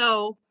funny.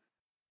 So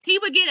he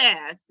would get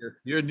ass.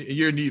 You're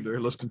neither.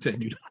 Let's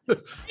continue.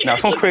 Now, it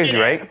sounds crazy,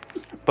 right?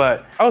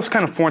 But I was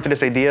kind of foreign to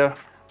this idea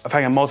of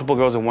having multiple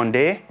girls in one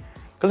day.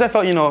 Because I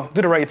felt,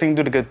 do the right thing,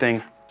 do the good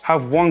thing.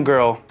 Have one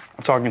girl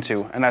I'm talking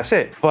to, and that's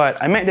it.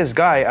 But I met this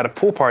guy at a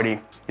pool party.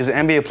 He's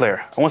an NBA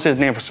player. I won't say his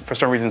name for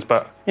some reasons,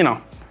 but, he's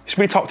a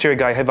pretty top-tier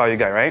guy, high-value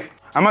guy, right?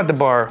 I'm at the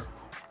bar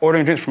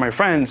ordering drinks for my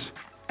friends,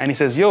 and he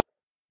says, yo,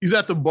 He's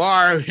at the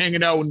bar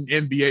hanging out with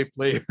an NBA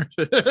player.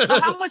 So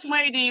how much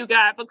money do you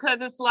got? Because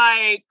it's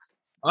like.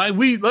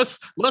 Let's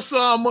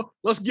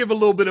give a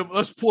little bit of,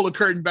 let's pull the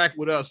curtain back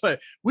with us. Hey,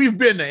 we've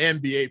been to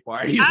NBA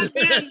parties.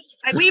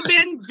 We've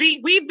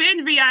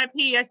been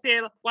VIP. I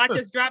said, watch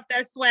us drop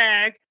that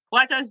swag.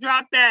 Watch us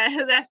drop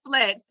that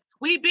flex.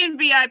 We've been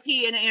VIP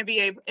in an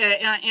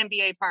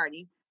NBA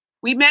party.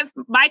 We met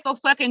Michael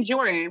fucking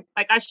Jordan.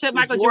 Like I shook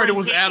Michael Jordan.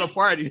 Was at a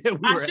party.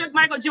 I shook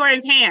Michael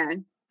Jordan's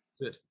hand.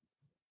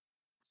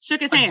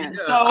 Shook his hand.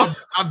 Yeah, so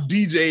I've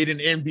DJ'd an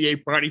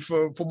NBA party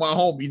for my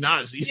homie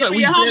Nazi. Yeah, for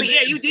your homie.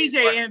 Yeah, you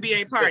DJ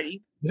NBA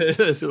party.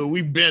 So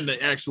we've been to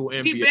actual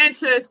NBA. We've been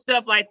to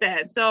stuff like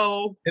that.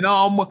 So and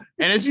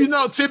as you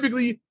know,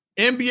 typically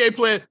NBA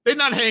players, they're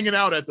not hanging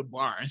out at the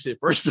bar and shit.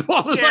 First of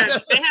all, yeah,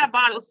 they have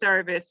bottle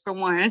service for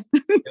one.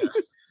 Yeah.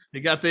 They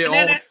got their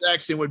own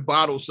section with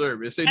bottle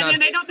service. Then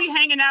they don't be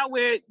hanging out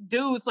with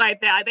dudes like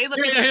that. They look.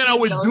 They're not hanging out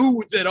with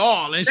dudes at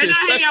all. And they're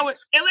not hanging out with,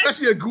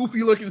 especially a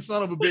goofy looking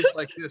son of a bitch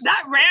like this.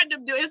 Not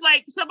random dude. It's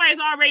like somebody's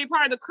already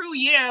part of the crew,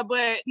 yeah,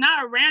 but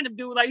not a random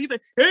dude. Like he's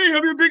like, hey,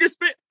 I'm your biggest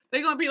fan.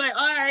 They're gonna be like,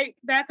 all right,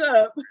 back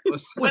up.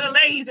 Where the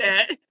ladies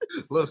at?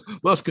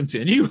 Let's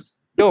continue.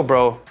 Yo,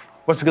 bro,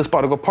 what's a good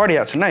spot to go party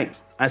at tonight?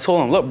 I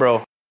told him, look,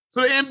 bro.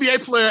 So the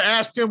NBA player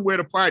asked him where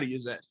the party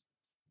is at.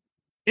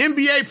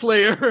 NBA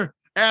player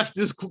asked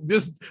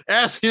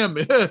him,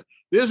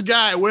 this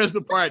guy, where's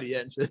the party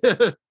at?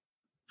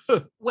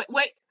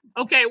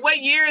 What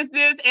year is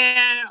this?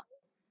 And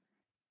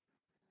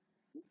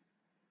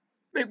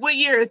what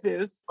year is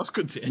this? Let's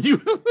continue.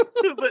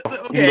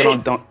 Okay. You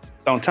can go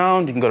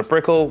downtown, you can go to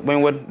Brickell,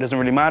 Wynwood, doesn't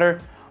really matter.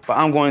 But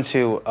I'm going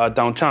to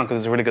downtown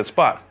because it's a really good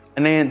spot.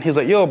 And then he's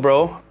like, yo,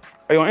 bro,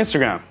 are you on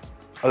Instagram?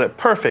 I was like,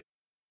 perfect.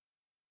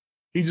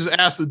 He just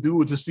asked the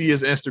dude to see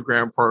his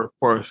Instagram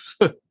post.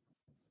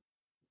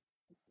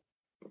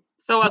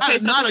 So okay,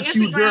 not a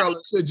cute girl.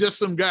 It's just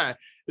some guy.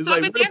 It's so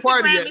like, where the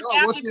party at?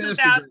 Oh, what's your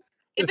Instagram?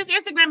 If it's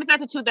Instagram, it's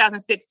after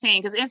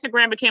 2016 because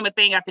Instagram became a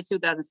thing after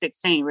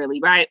 2016,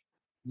 really, right?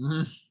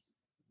 Mm-hmm.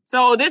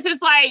 So this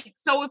is like,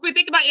 so if we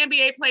think about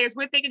NBA players,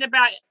 we're thinking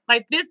about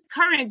like this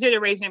current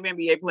generation of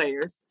NBA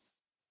players.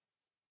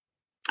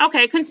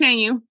 Okay,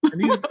 continue.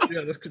 Yeah,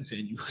 let's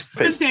continue.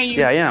 Continue.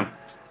 Yeah, I am.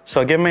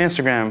 So I give him my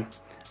Instagram,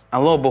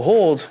 and lo and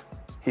behold,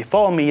 he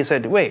followed me. He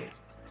said, wait,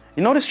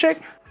 you know this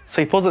chick?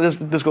 So he pulls up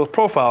this girl's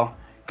profile,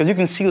 because you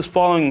can see who's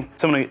following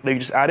someone that you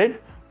just added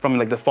from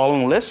like the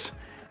following list.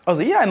 I was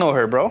like, yeah, I know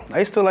her, bro. I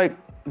used to like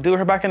do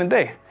her back in the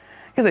day.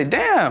 He's like,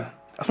 damn,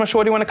 that's my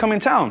shorty want to come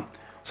in town.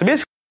 So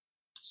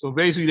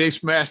basically they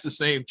smashed the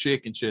same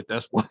chick and shit.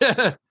 That's what.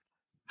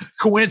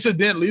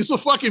 Coincidentally, it's a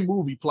fucking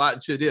movie plot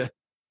and shit. Yeah.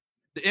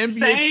 The NBA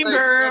same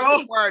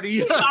girl.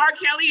 Party. R.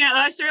 Kelly and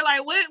Usher.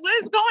 Like, what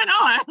is going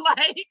on?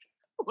 Like,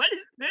 what is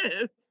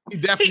this? He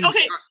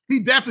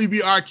definitely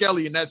be R.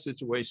 Kelly in that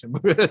situation.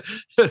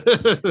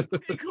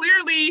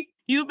 Clearly,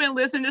 you've been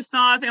listening to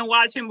songs and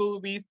watching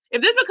movies.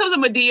 If this becomes a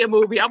Madea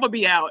movie, I'm gonna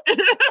be out.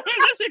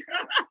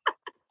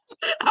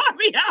 I'll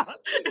be out.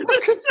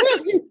 Let's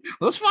continue.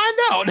 Let's find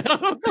out.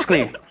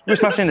 Basically, we're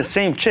smashing the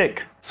same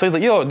chick. So he's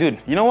like, yo, dude,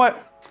 you know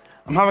what?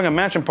 I'm having a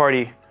mansion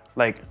party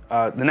like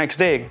the next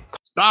day.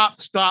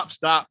 Stop.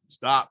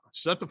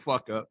 Shut the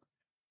fuck up.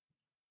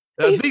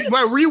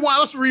 Rewind.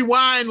 Let's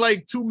rewind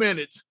like 2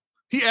 minutes.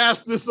 He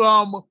asked this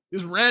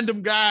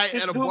random guy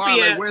at a bar,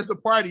 like, where's the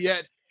party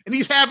at? And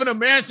he's having a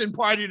mansion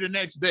party the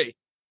next day.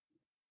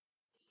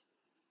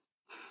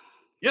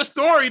 Your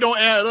story don't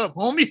add up,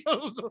 homie.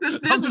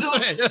 I'm just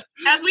saying.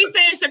 As we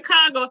say in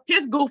Chicago,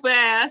 his goof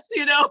ass,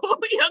 your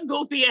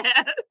goofy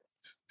ass.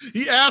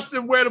 He asked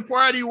him where the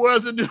party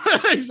was, and he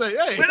said,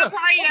 hey, where the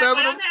party at?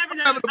 I'm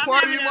having a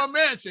party in my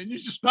mansion. You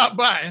should stop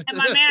by. At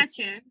my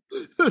mansion.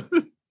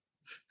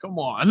 Come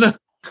on.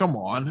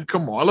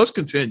 Let's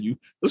continue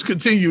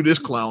this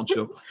clown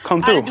show.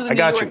 Come through. I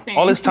got you.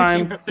 All this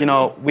time,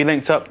 we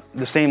linked up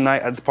the same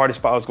night at the party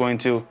spot I was going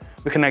to.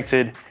 We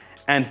connected.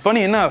 And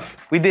funny enough,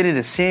 we dated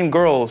the same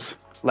girls,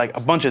 like a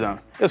bunch of them.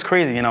 It was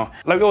crazy, Like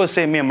we always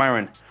say, me and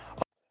Myron.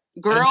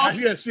 Girl?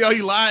 Yeah, see how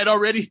he lied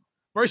already?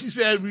 First he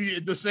said we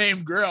the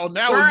same girl.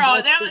 Now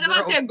I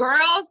said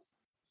girls?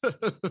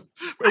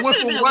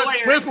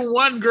 It went from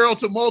one girl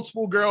to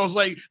multiple girls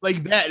like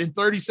that in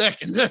 30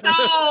 seconds.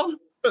 No,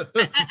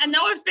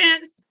 no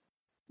offense,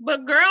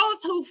 but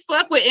girls who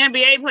fuck with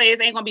NBA players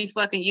ain't gonna be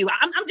fucking you.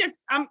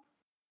 I'm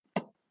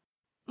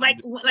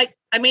like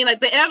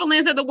the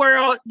Evelyns of the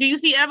world. Do you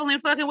see Evelyn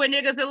fucking with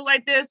niggas that look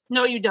like this?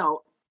 No, you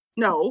don't.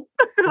 No,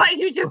 like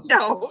you just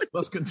don't.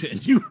 Let's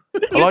continue.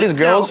 A lot of these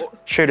girls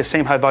share the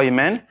same high value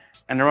men,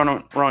 and they're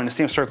around in the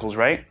same circles,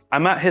 right?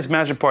 I'm at his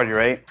magic party,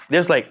 right?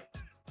 There's like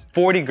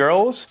 40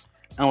 girls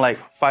and like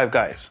 5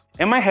 guys.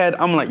 In my head,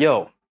 I'm like,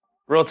 yo,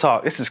 real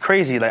talk, this is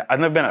crazy. Like, I've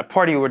never been at a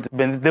party where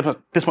there's been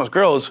this much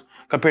girls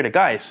compared to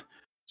guys.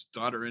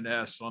 Stuttering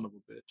ass son of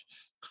a bitch.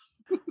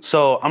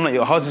 So I'm like,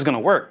 yo, how's this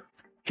gonna work?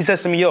 He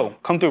says to me, yo,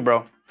 come through,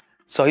 bro.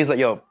 So he's like,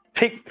 yo,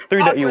 pick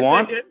 3 that you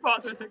want.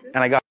 Pause for a second.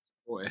 And I got,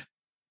 boy.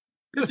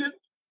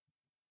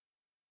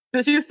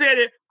 So she said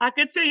it. I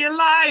could tell you're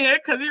lying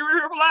because you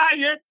were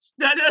lying.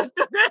 Stutter,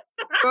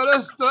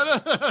 stutter.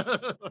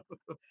 Stutter.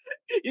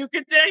 You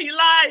could tell you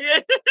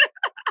lying.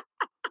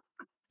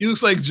 He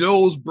looks like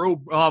Joe's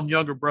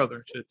younger brother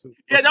and shit too.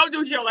 Yeah, don't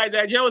do Joe like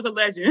that. Joe's a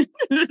legend.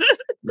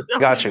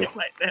 Got you.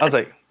 Like I was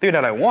like, dude,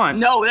 that I want.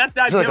 No, that's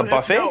not Is it Joe. like a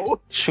buffet?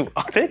 No. Shoot,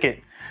 I'll take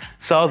it.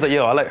 So I was like,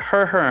 yo, I like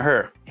her, and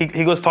her.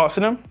 He goes, talks to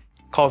them,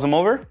 calls them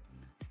over,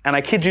 and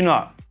I kid you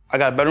not, I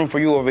got a bedroom for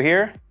you over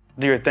here.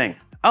 Do your thing.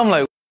 I'm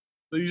like,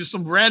 so you're just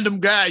some random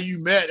guy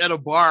you met at a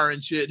bar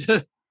and shit.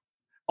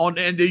 And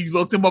then you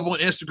looked him up on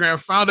Instagram,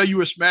 found out you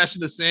were smashing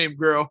the same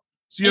girl.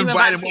 So you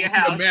invite him over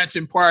to the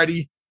mansion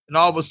party, and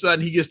all of a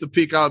sudden he gets to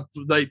pick out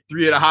like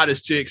 3 of the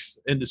hottest chicks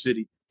in the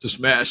city to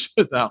smash.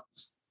 Now,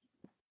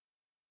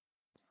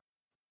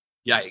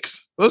 yikes.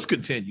 Let's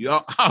continue.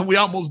 We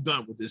almost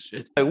done with this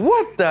shit. Like,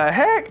 what the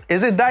heck?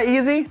 Is it that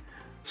easy?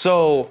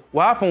 So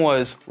what happened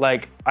was,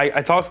 like,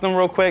 I talked to them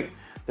real quick.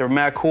 They were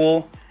mad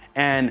cool.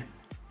 And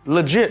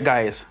legit,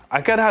 guys,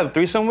 I could have a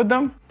threesome with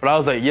them, but I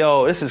was like,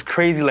 yo, this is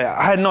crazy. Like,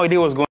 I had no idea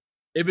what was going on.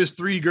 If it's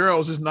 3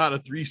 girls, it's not a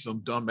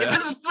threesome, dumbass.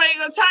 If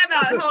it's time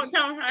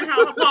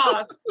out.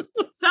 Pause.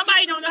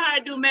 Somebody don't know how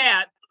to do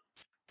math.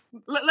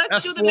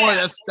 Let's do the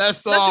math.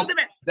 That's Let's do the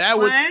math. That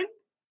would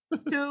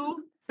 1,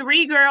 2,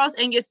 3 girls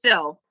and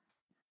yourself.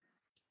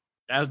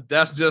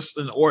 That's just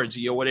an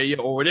orgy or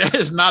whatever. Or that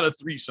is not a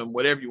threesome,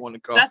 whatever you want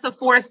to call it. That's a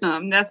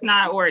foursome. That's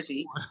not an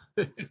orgy.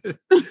 It's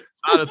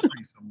not a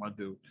threesome, my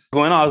dude.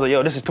 Going on, I was like,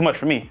 yo, this is too much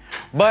for me.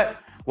 But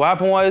what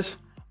happened was,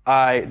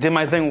 I did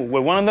my thing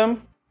with one of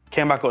them,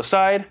 came back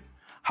outside,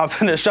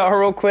 hopped in the shower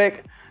real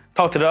quick,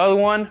 talked to the other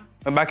one,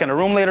 went back in the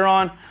room later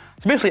on.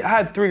 So basically, I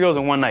had 3 girls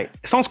in one night.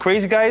 It sounds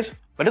crazy, guys,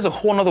 but there's a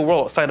whole other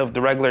world outside of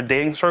the regular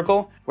dating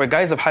circle where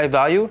guys of high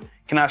value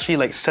can actually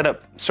like set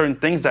up certain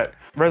things that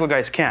regular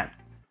guys can't.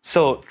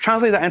 So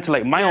translate that into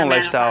like my own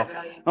lifestyle.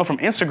 From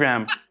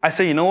Instagram, I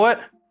say, you know what?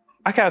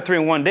 I can have 3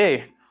 in one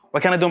day. Why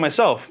can't I do it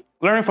myself?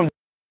 Learning from.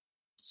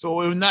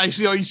 So now you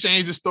see how he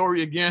changed the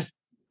story again.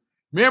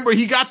 Remember,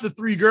 he got the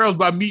 3 girls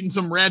by meeting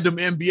some random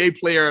NBA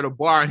player at a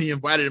bar, and he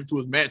invited him to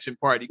his mansion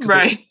party.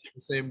 Right.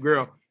 The same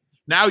girl.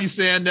 Now he's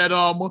saying that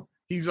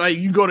he's like,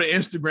 you go to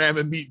Instagram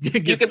and meet.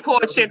 You can pull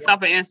chicks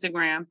off of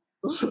Instagram.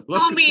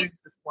 Homie,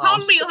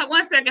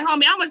 1 second,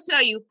 homie. I'm gonna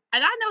tell you,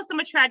 and I know some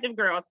attractive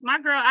girls.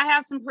 I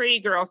have some pretty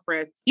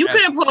girlfriends. You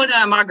couldn't pull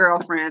none of my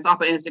girlfriends off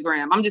of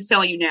Instagram. I'm just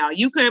telling you now.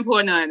 You couldn't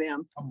pull none of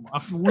them.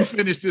 We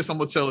finish this, I'm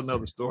gonna tell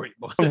another story.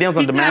 Some deals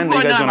on demand that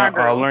you guys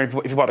wanna learn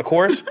if you bought the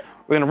course.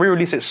 We're gonna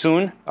re-release it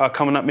soon,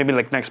 coming up maybe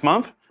like next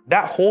month.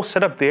 That whole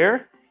setup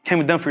there can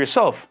be done for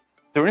yourself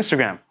through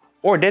Instagram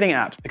or dating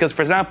apps. Because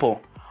for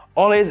example,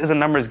 all it is a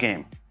numbers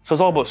game. So it's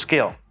all about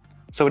scale.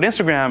 So with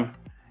Instagram,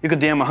 you could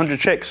DM 100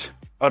 chicks.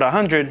 Out of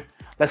 100,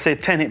 let's say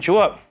 10 hit you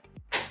up.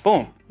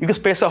 Boom. You can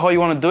space out how you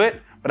want to do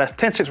it, but that's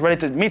 10 chicks ready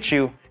to meet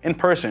you in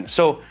person.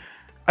 So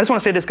I just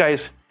want to say this,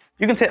 guys.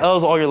 You can take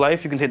L's all your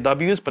life. You can take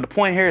W's. But the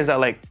point here is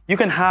that, like, you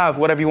can have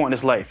whatever you want in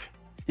this life.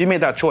 You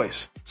made that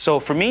choice. So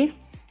for me,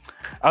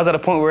 I was at a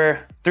point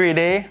where 3 a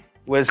day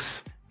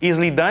was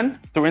easily done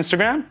through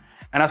Instagram.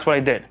 And that's what I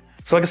did.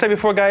 So like I said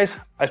before, guys,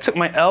 I took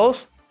my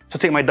L's to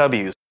take my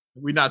W's.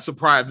 We're not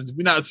subscribing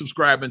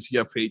to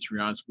your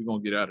Patreons. We're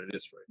going to get out of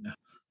this right now.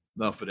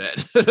 Enough of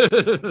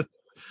that.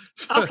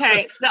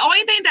 Okay. The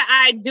only thing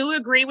that I do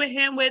agree with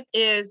him with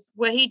is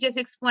what he just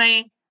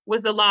explained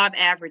was the law of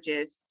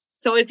averages.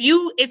 So if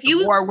you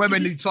the more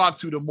women you talk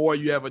to, the more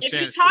you have a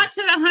chance. If you talk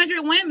to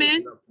 100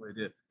 women,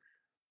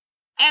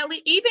 at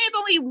least, even if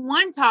only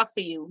one talks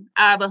to you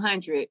out of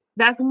 100,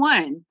 that's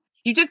one.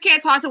 You just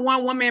can't talk to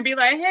one woman and be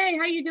like, hey,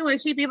 how you doing?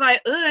 She'd be like,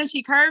 and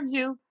she curves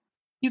you.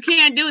 You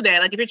can't do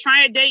that. Like if you're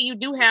trying to date, you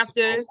do have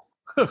to.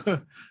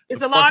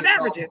 It's a law of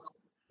averages.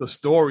 The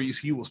stories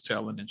he was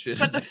telling and shit.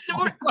 But the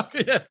story.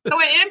 Yeah.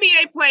 So an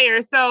NBA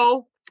player.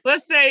 So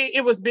let's say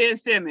it was Ben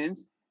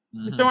Simmons.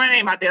 Mm-hmm. The story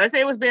name out there. Let's say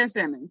it was Ben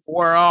Simmons.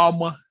 Or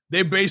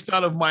they based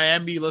out of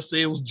Miami. Let's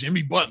say it was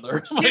Jimmy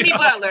Butler. Jimmy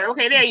Butler.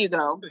 Okay, there you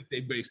go.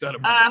 They based out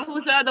of Miami.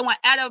 Who's the other one?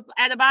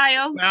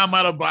 Adebayo. I'm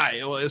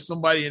Adebayo. It's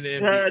somebody in the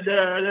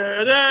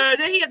NBA.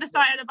 Then he had to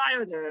start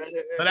Adebayo.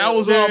 But that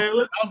was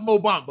Mo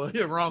Bamba.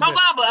 You're wrong. Mo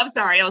Bamba. I'm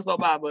sorry, it was Mo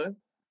Bamba.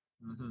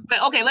 Mm-hmm.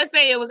 But okay, let's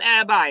say it was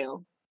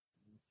Adebayo.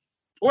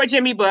 Or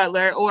Jimmy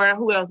Butler, or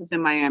who else is in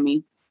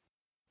Miami?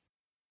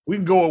 We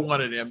can go with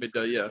one of them,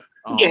 but yeah.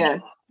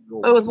 It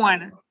was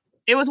one.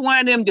 It was one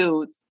of them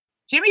dudes.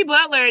 Jimmy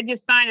Butler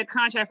just signed a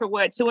contract for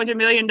what, $200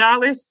 million?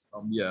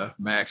 Yeah,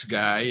 max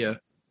guy. Yeah.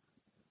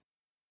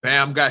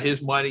 Bam got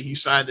his money. He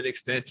signed an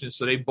extension,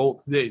 so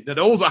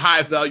those are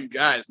high value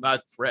guys,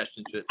 not fresh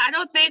and shit. I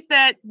don't think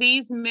that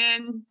these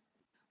men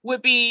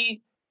would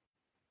be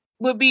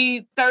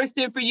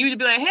thirsty for you to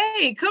be like,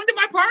 hey, come to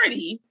my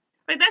party.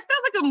 Like that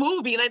sounds like a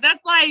movie. Like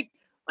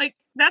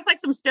that's like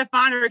some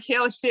Stefan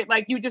Urkel shit.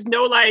 Like you just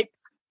know like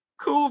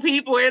cool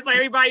people. It's like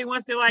everybody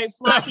wants to like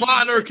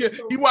Stefan Urkel.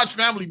 He watched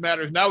Family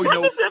Matters. Now we know.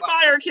 What's the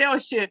Stefan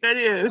Urkel shit? That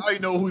is. Now you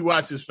know who he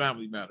watches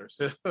Family Matters.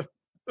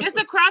 It's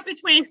a cross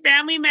between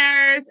Family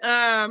Matters.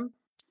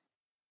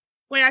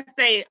 when I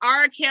say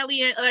R.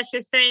 Kelly and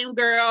Usher, same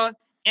girl,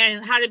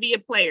 and How to Be a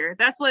Player.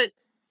 That's what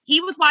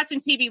he was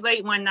watching TV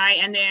late one night,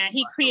 and then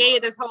he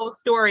created this whole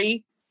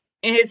story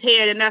in his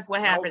head, and that's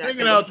what happened. I was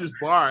hanging out this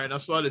bar, and I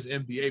saw this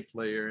NBA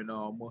player, and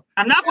I'm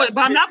not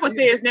gonna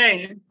say his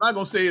name. I'm not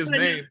gonna say his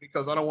name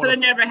because I don't want. It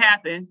never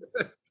happened.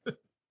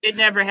 It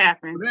never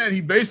happened. But then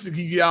he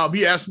basically he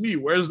asked me,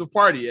 "Where's the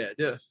party at?"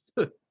 Yeah.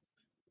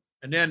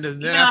 And then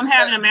I'm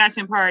having a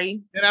matching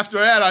party. And after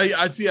that,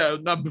 I see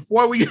now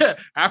before we get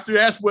after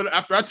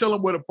I tell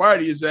him where the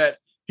party is at,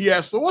 he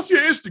asks, "So what's your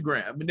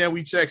Instagram?" And then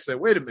we check, say,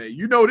 "Wait a minute,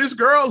 you know this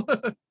girl?"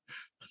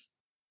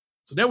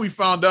 So then we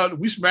found out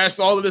we smashed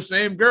all of the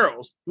same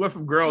girls. We went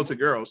from girl to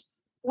girls.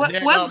 He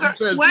says,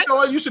 "You know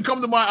what? You should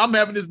come to I'm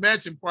having this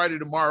matching party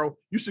tomorrow.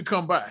 You should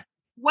come by."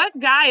 What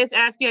guy is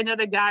asking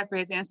another guy for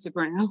his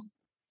Instagram?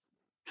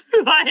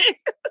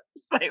 like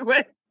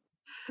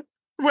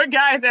what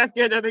guy is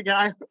asking another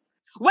guy?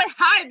 What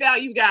high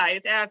value guy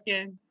is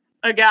asking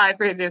a guy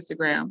for his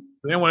Instagram?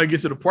 Then when I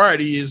get to the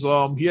party, he has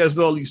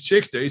all these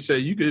chicks there. He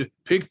said you could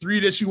pick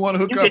 3 that you want to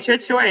hook up. Get your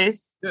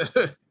choice.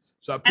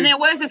 So and then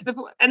what is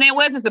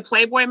this? A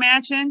Playboy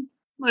mansion?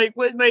 Like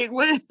what?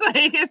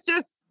 It's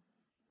just.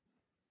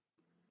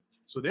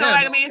 So then,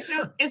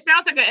 it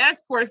sounds like an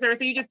escort service.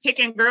 So you just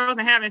picking girls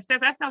and having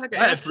sex. That sounds like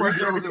an escort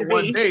service. 3 girls in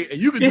one day, and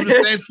you can do the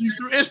same thing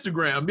through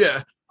Instagram.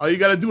 Yeah, all you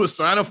got to do is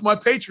sign up for my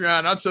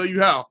Patreon. I'll tell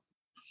you how.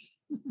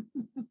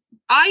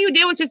 All you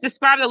did was just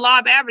describe the law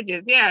of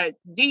averages. Yeah,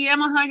 DM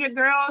 100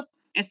 girls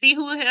and see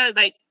who had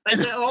like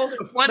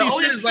the funny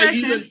shit is like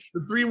even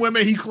the 3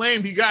 women he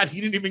claimed he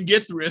didn't even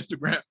get through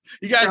Instagram.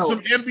 He got some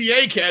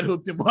NBA cat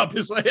hooked him up.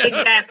 It's like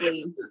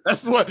exactly.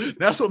 That's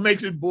what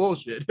makes it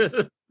bullshit.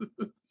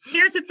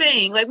 Here's the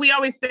thing, like we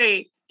always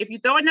say, if you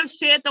throw enough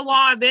shit at the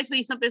wall,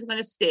 eventually something's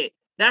gonna stick.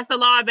 That's the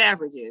law of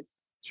averages.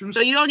 True.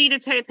 So you don't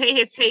need to pay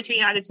his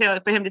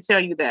Patreon for him to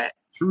tell you that.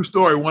 True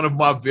story. One of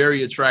my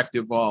very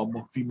attractive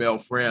female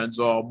friends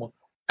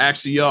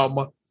actually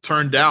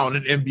turned down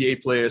an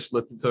NBA player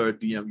slipped into her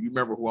DM. You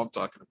remember who I'm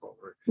talking about,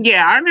 right?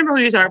 Yeah, I remember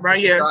who you're talking about.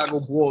 Yeah,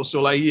 Chicago Bulls.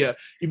 So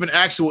even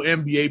actual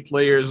NBA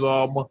players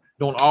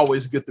don't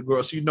always get the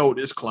girls. So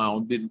this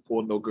clown didn't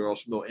pull no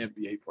girls from no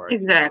NBA party.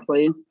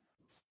 Exactly.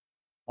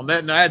 On that,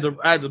 and I had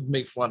to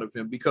make fun of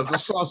him because I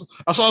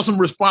saw some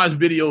response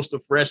videos to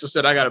Fresh. I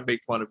said I got to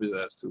make fun of his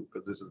ass too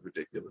because this is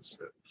ridiculous.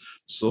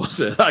 So I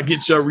said I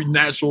get your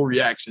natural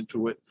reaction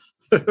to it.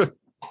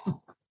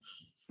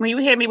 When you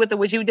hit me with the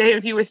 "Would you date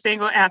if you were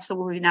single?"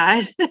 Absolutely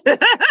not.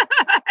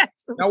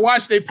 I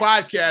watched their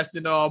podcast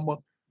and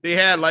they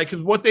had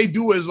because what they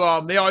do is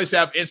they always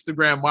have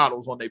Instagram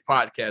models on their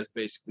podcast.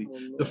 Basically,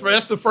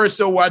 that's the first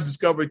show where I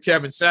discovered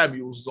Kevin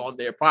Samuels on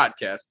their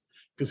podcast.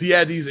 Because he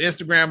had these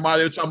Instagram models,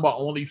 they were talking about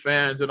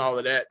OnlyFans and all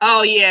of that.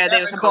 Oh yeah,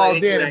 they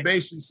called in and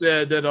basically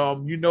said that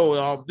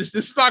this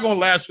is not gonna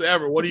last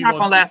forever. What are you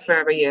gonna last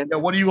forever? Yeah.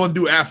 What are you gonna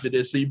do after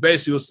this? So he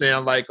basically was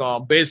saying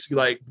be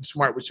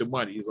smart with your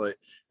money. He's like,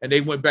 and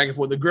they went back and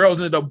forth. The girls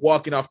ended up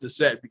walking off the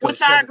set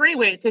which I agree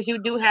with because you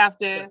do have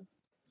to.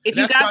 If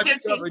you got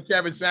 15,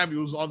 Kevin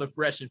Samuels on the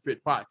Fresh and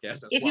Fit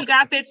podcast. If you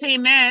got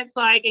 15 minutes,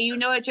 and you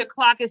know that your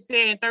clock is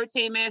saying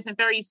 13 minutes and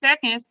 30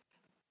 seconds.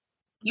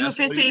 You a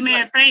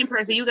 15-minute fame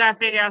person. You gotta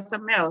figure out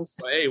something else.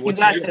 Hey,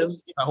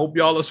 I hope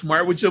y'all are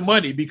smart with your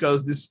money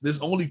because this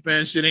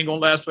OnlyFans shit ain't gonna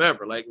last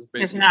forever.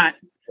 It's not.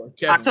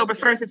 October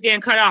 1st is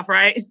getting cut off,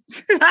 right?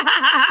 It's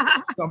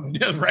coming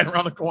right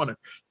around the corner.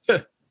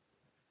 But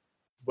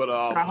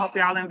so I hope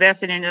y'all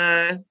invested in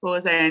in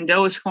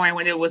Dogecoin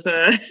when it was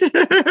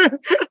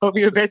hope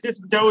you invested in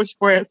some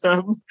Dogecoin or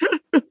something.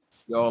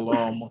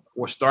 Y'all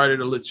or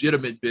started a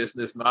legitimate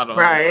business, not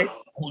right.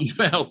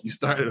 OnlyFans. Help you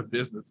started a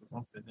business or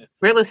something.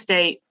 Real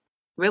estate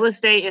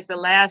is the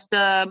last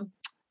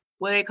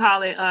what they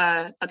call it.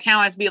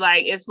 Accountants be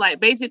like, it's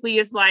like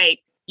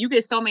you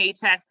get so many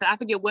tax cuts. I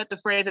forget what the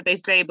phrase that they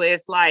say, but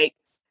it's like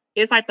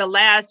the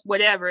last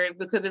whatever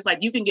because it's like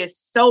you can get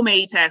so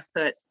many tax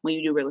cuts when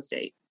you do real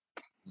estate.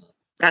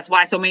 That's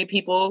why so many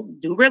people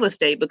do real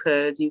estate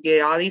because you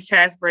get all these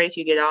tax breaks,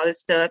 you get all this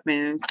stuff,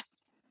 and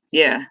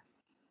yeah.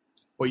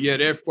 But yeah,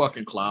 they're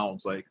fucking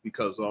clowns,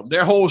 because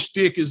their whole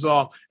shtick is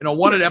one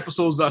of the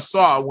episodes I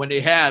saw when they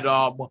had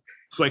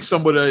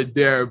some of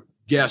their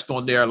guests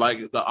on there, like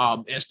the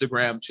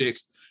Instagram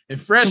chicks,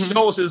 and Fresh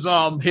shows his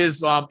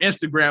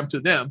Instagram to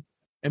them,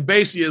 and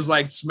basically is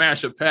like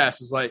smash or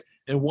pass. It's like,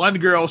 and one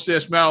girl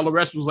said smash, all the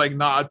rest was like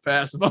nod,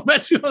 pass. If I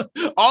met you,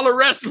 all the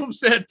rest of them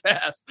said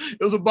pass.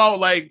 It was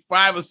about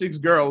 5 or 6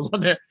 girls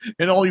on there,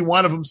 and only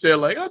one of them said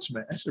I'd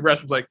smash. The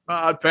rest was like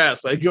nod,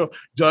 pass. Go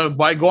on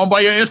by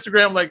your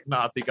Instagram,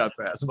 I think I'd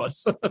pass.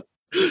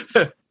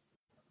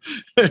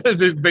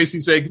 They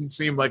basically say it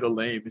seemed like a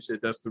lame and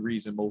shit. That's the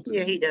reason most.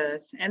 Yeah, he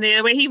does. And the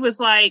way he was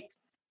I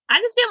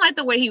just didn't like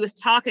the way he was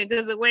talking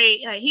because the way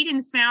he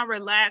didn't sound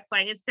relaxed.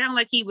 It sounded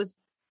like he was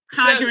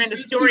conjuring the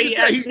story.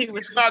 He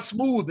was not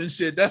smooth and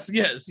shit. That's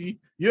yes.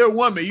 You're a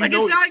woman. You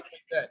know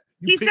that.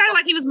 He sounded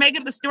like he was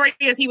making the story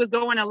as he was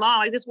going along.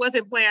 Like this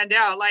wasn't planned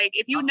out. Like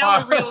if you know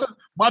a real,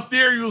 my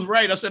theory was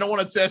right. I said I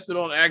want to test it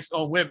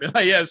on women.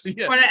 Yeah, see,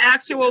 for an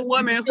actual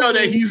woman. You know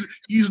that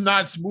he's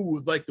not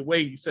smooth like the way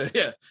you said.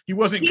 Yeah, he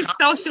wasn't. He's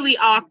socially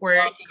awkward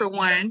for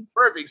one.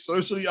 Perfect,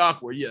 socially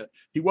awkward. Yeah,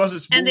 he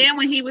wasn't smooth. And then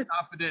when he was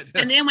confident,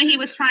 and then when he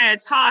was trying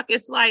to talk,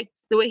 it's like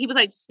the way he was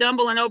like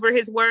stumbling over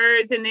his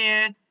words, and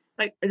then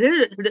like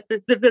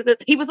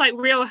he was like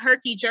real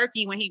herky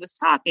jerky when he was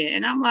talking,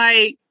 and I'm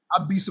like.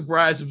 I'd be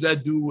surprised if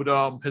that dude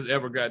has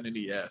ever gotten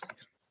any ass.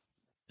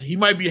 He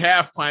might be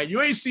half pint.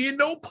 You ain't seeing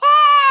no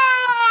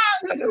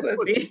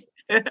pint.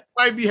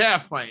 Might be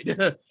half pint.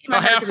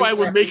 Half pint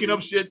was making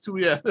up shit too.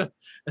 Yeah,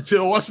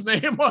 until what's the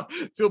name?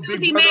 Until Big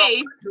Susie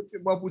May hooked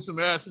him up with some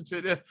ass and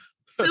shit. Yeah.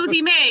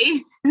 Susie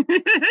May. I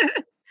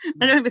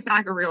know it's not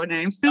like a real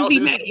name.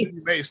 Susie May.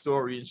 Susie May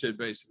story and shit,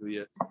 basically.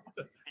 Yeah.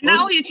 Not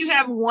only did you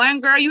have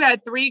one girl, you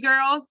had three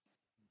girls.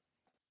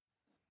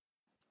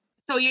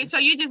 So you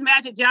just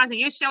Magic Johnson.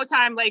 You're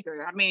Showtime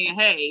Laker. I mean,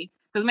 hey,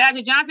 because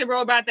Magic Johnson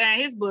wrote about that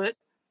in his book.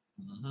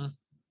 Mm-hmm.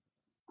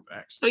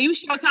 Facts. So you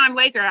Showtime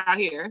Laker out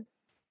here.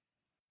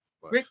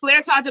 What? Ric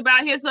Flair talked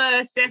about his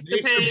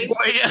sescapade.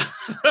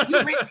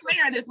 You Ric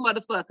Flair, this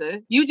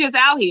motherfucker. You just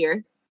out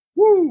here.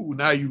 Woo!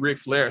 Now you Ric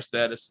Flair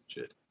status and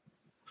shit.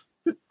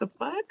 The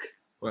fuck?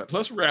 Well,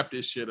 let's wrap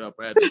this shit up.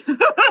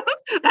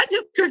 That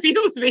just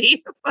confused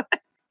me.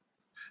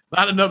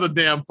 Not another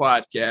damn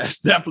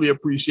podcast. Definitely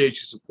appreciate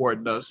you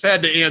supporting us.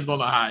 Had to end on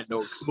a high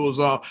note because it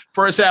was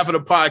first half of the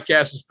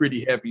podcast was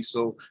pretty heavy.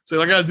 So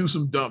I got to do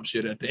some dumb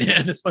shit at the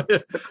end.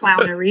 The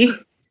clownery.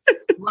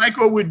 Like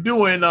what we're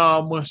doing,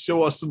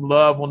 show us some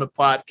love on the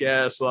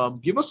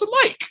podcast. Give us a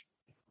like.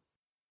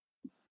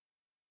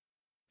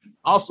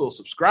 Also,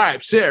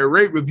 subscribe, share,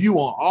 rate, review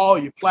on all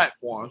your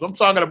platforms. I'm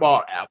talking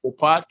about Apple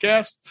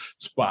Podcasts,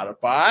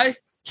 Spotify,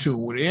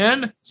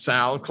 TuneIn,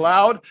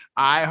 SoundCloud,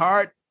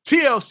 iHeart,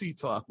 TLC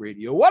Talk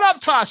Radio. What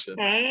up, Tasha?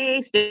 Hey,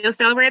 still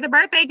celebrating the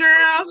birthday,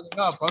 girl.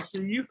 I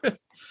see you.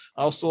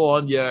 Also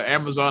on your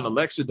Amazon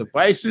Alexa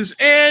devices,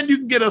 and you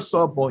can get us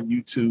up on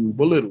YouTube.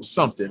 A little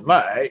something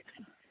like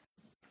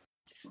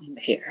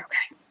here.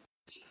 Okay.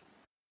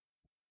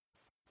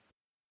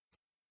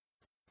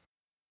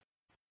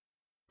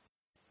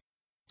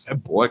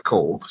 That boy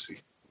cold. See,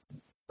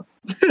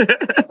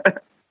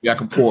 yeah, I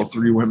can pull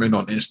 3 women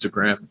on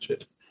Instagram and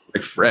shit,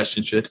 like fresh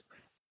and shit.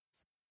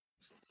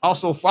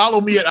 Also,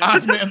 follow me at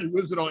Ozman the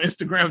Wizard on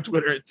Instagram,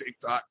 Twitter, and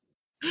TikTok.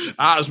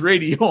 Oz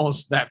Radio on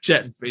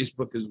Snapchat and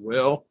Facebook as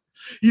well.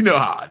 You know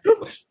how I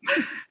do it.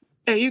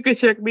 And you can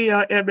check me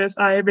out,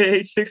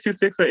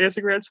 MSIMAH626 on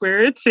Instagram,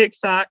 Twitter, and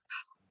TikTok.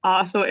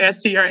 Also,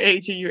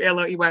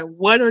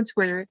 STRAGULOEY1 on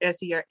Twitter,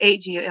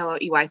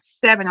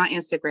 STRAGULOEY7 on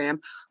Instagram.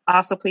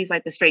 Also, please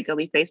like the Straight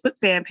Gully Facebook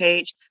fan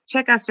page.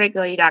 Check out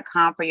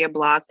straightgully.com for your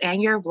blogs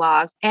and your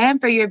vlogs. And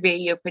for your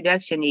video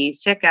production needs,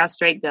 check out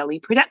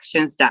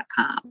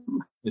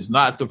straightgullyproductions.com. It's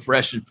not the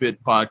Fresh and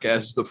Fit podcast.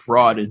 It's the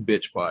Fraud and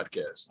Bitch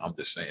podcast. I'm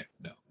just saying.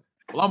 No.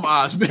 Well, I'm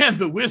Ozman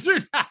the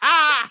Wizard.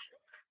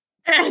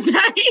 And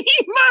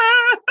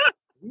Naima.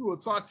 We will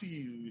talk to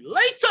you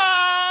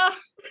later.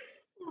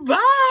 Bye.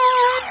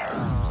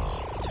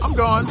 I'm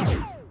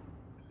gone.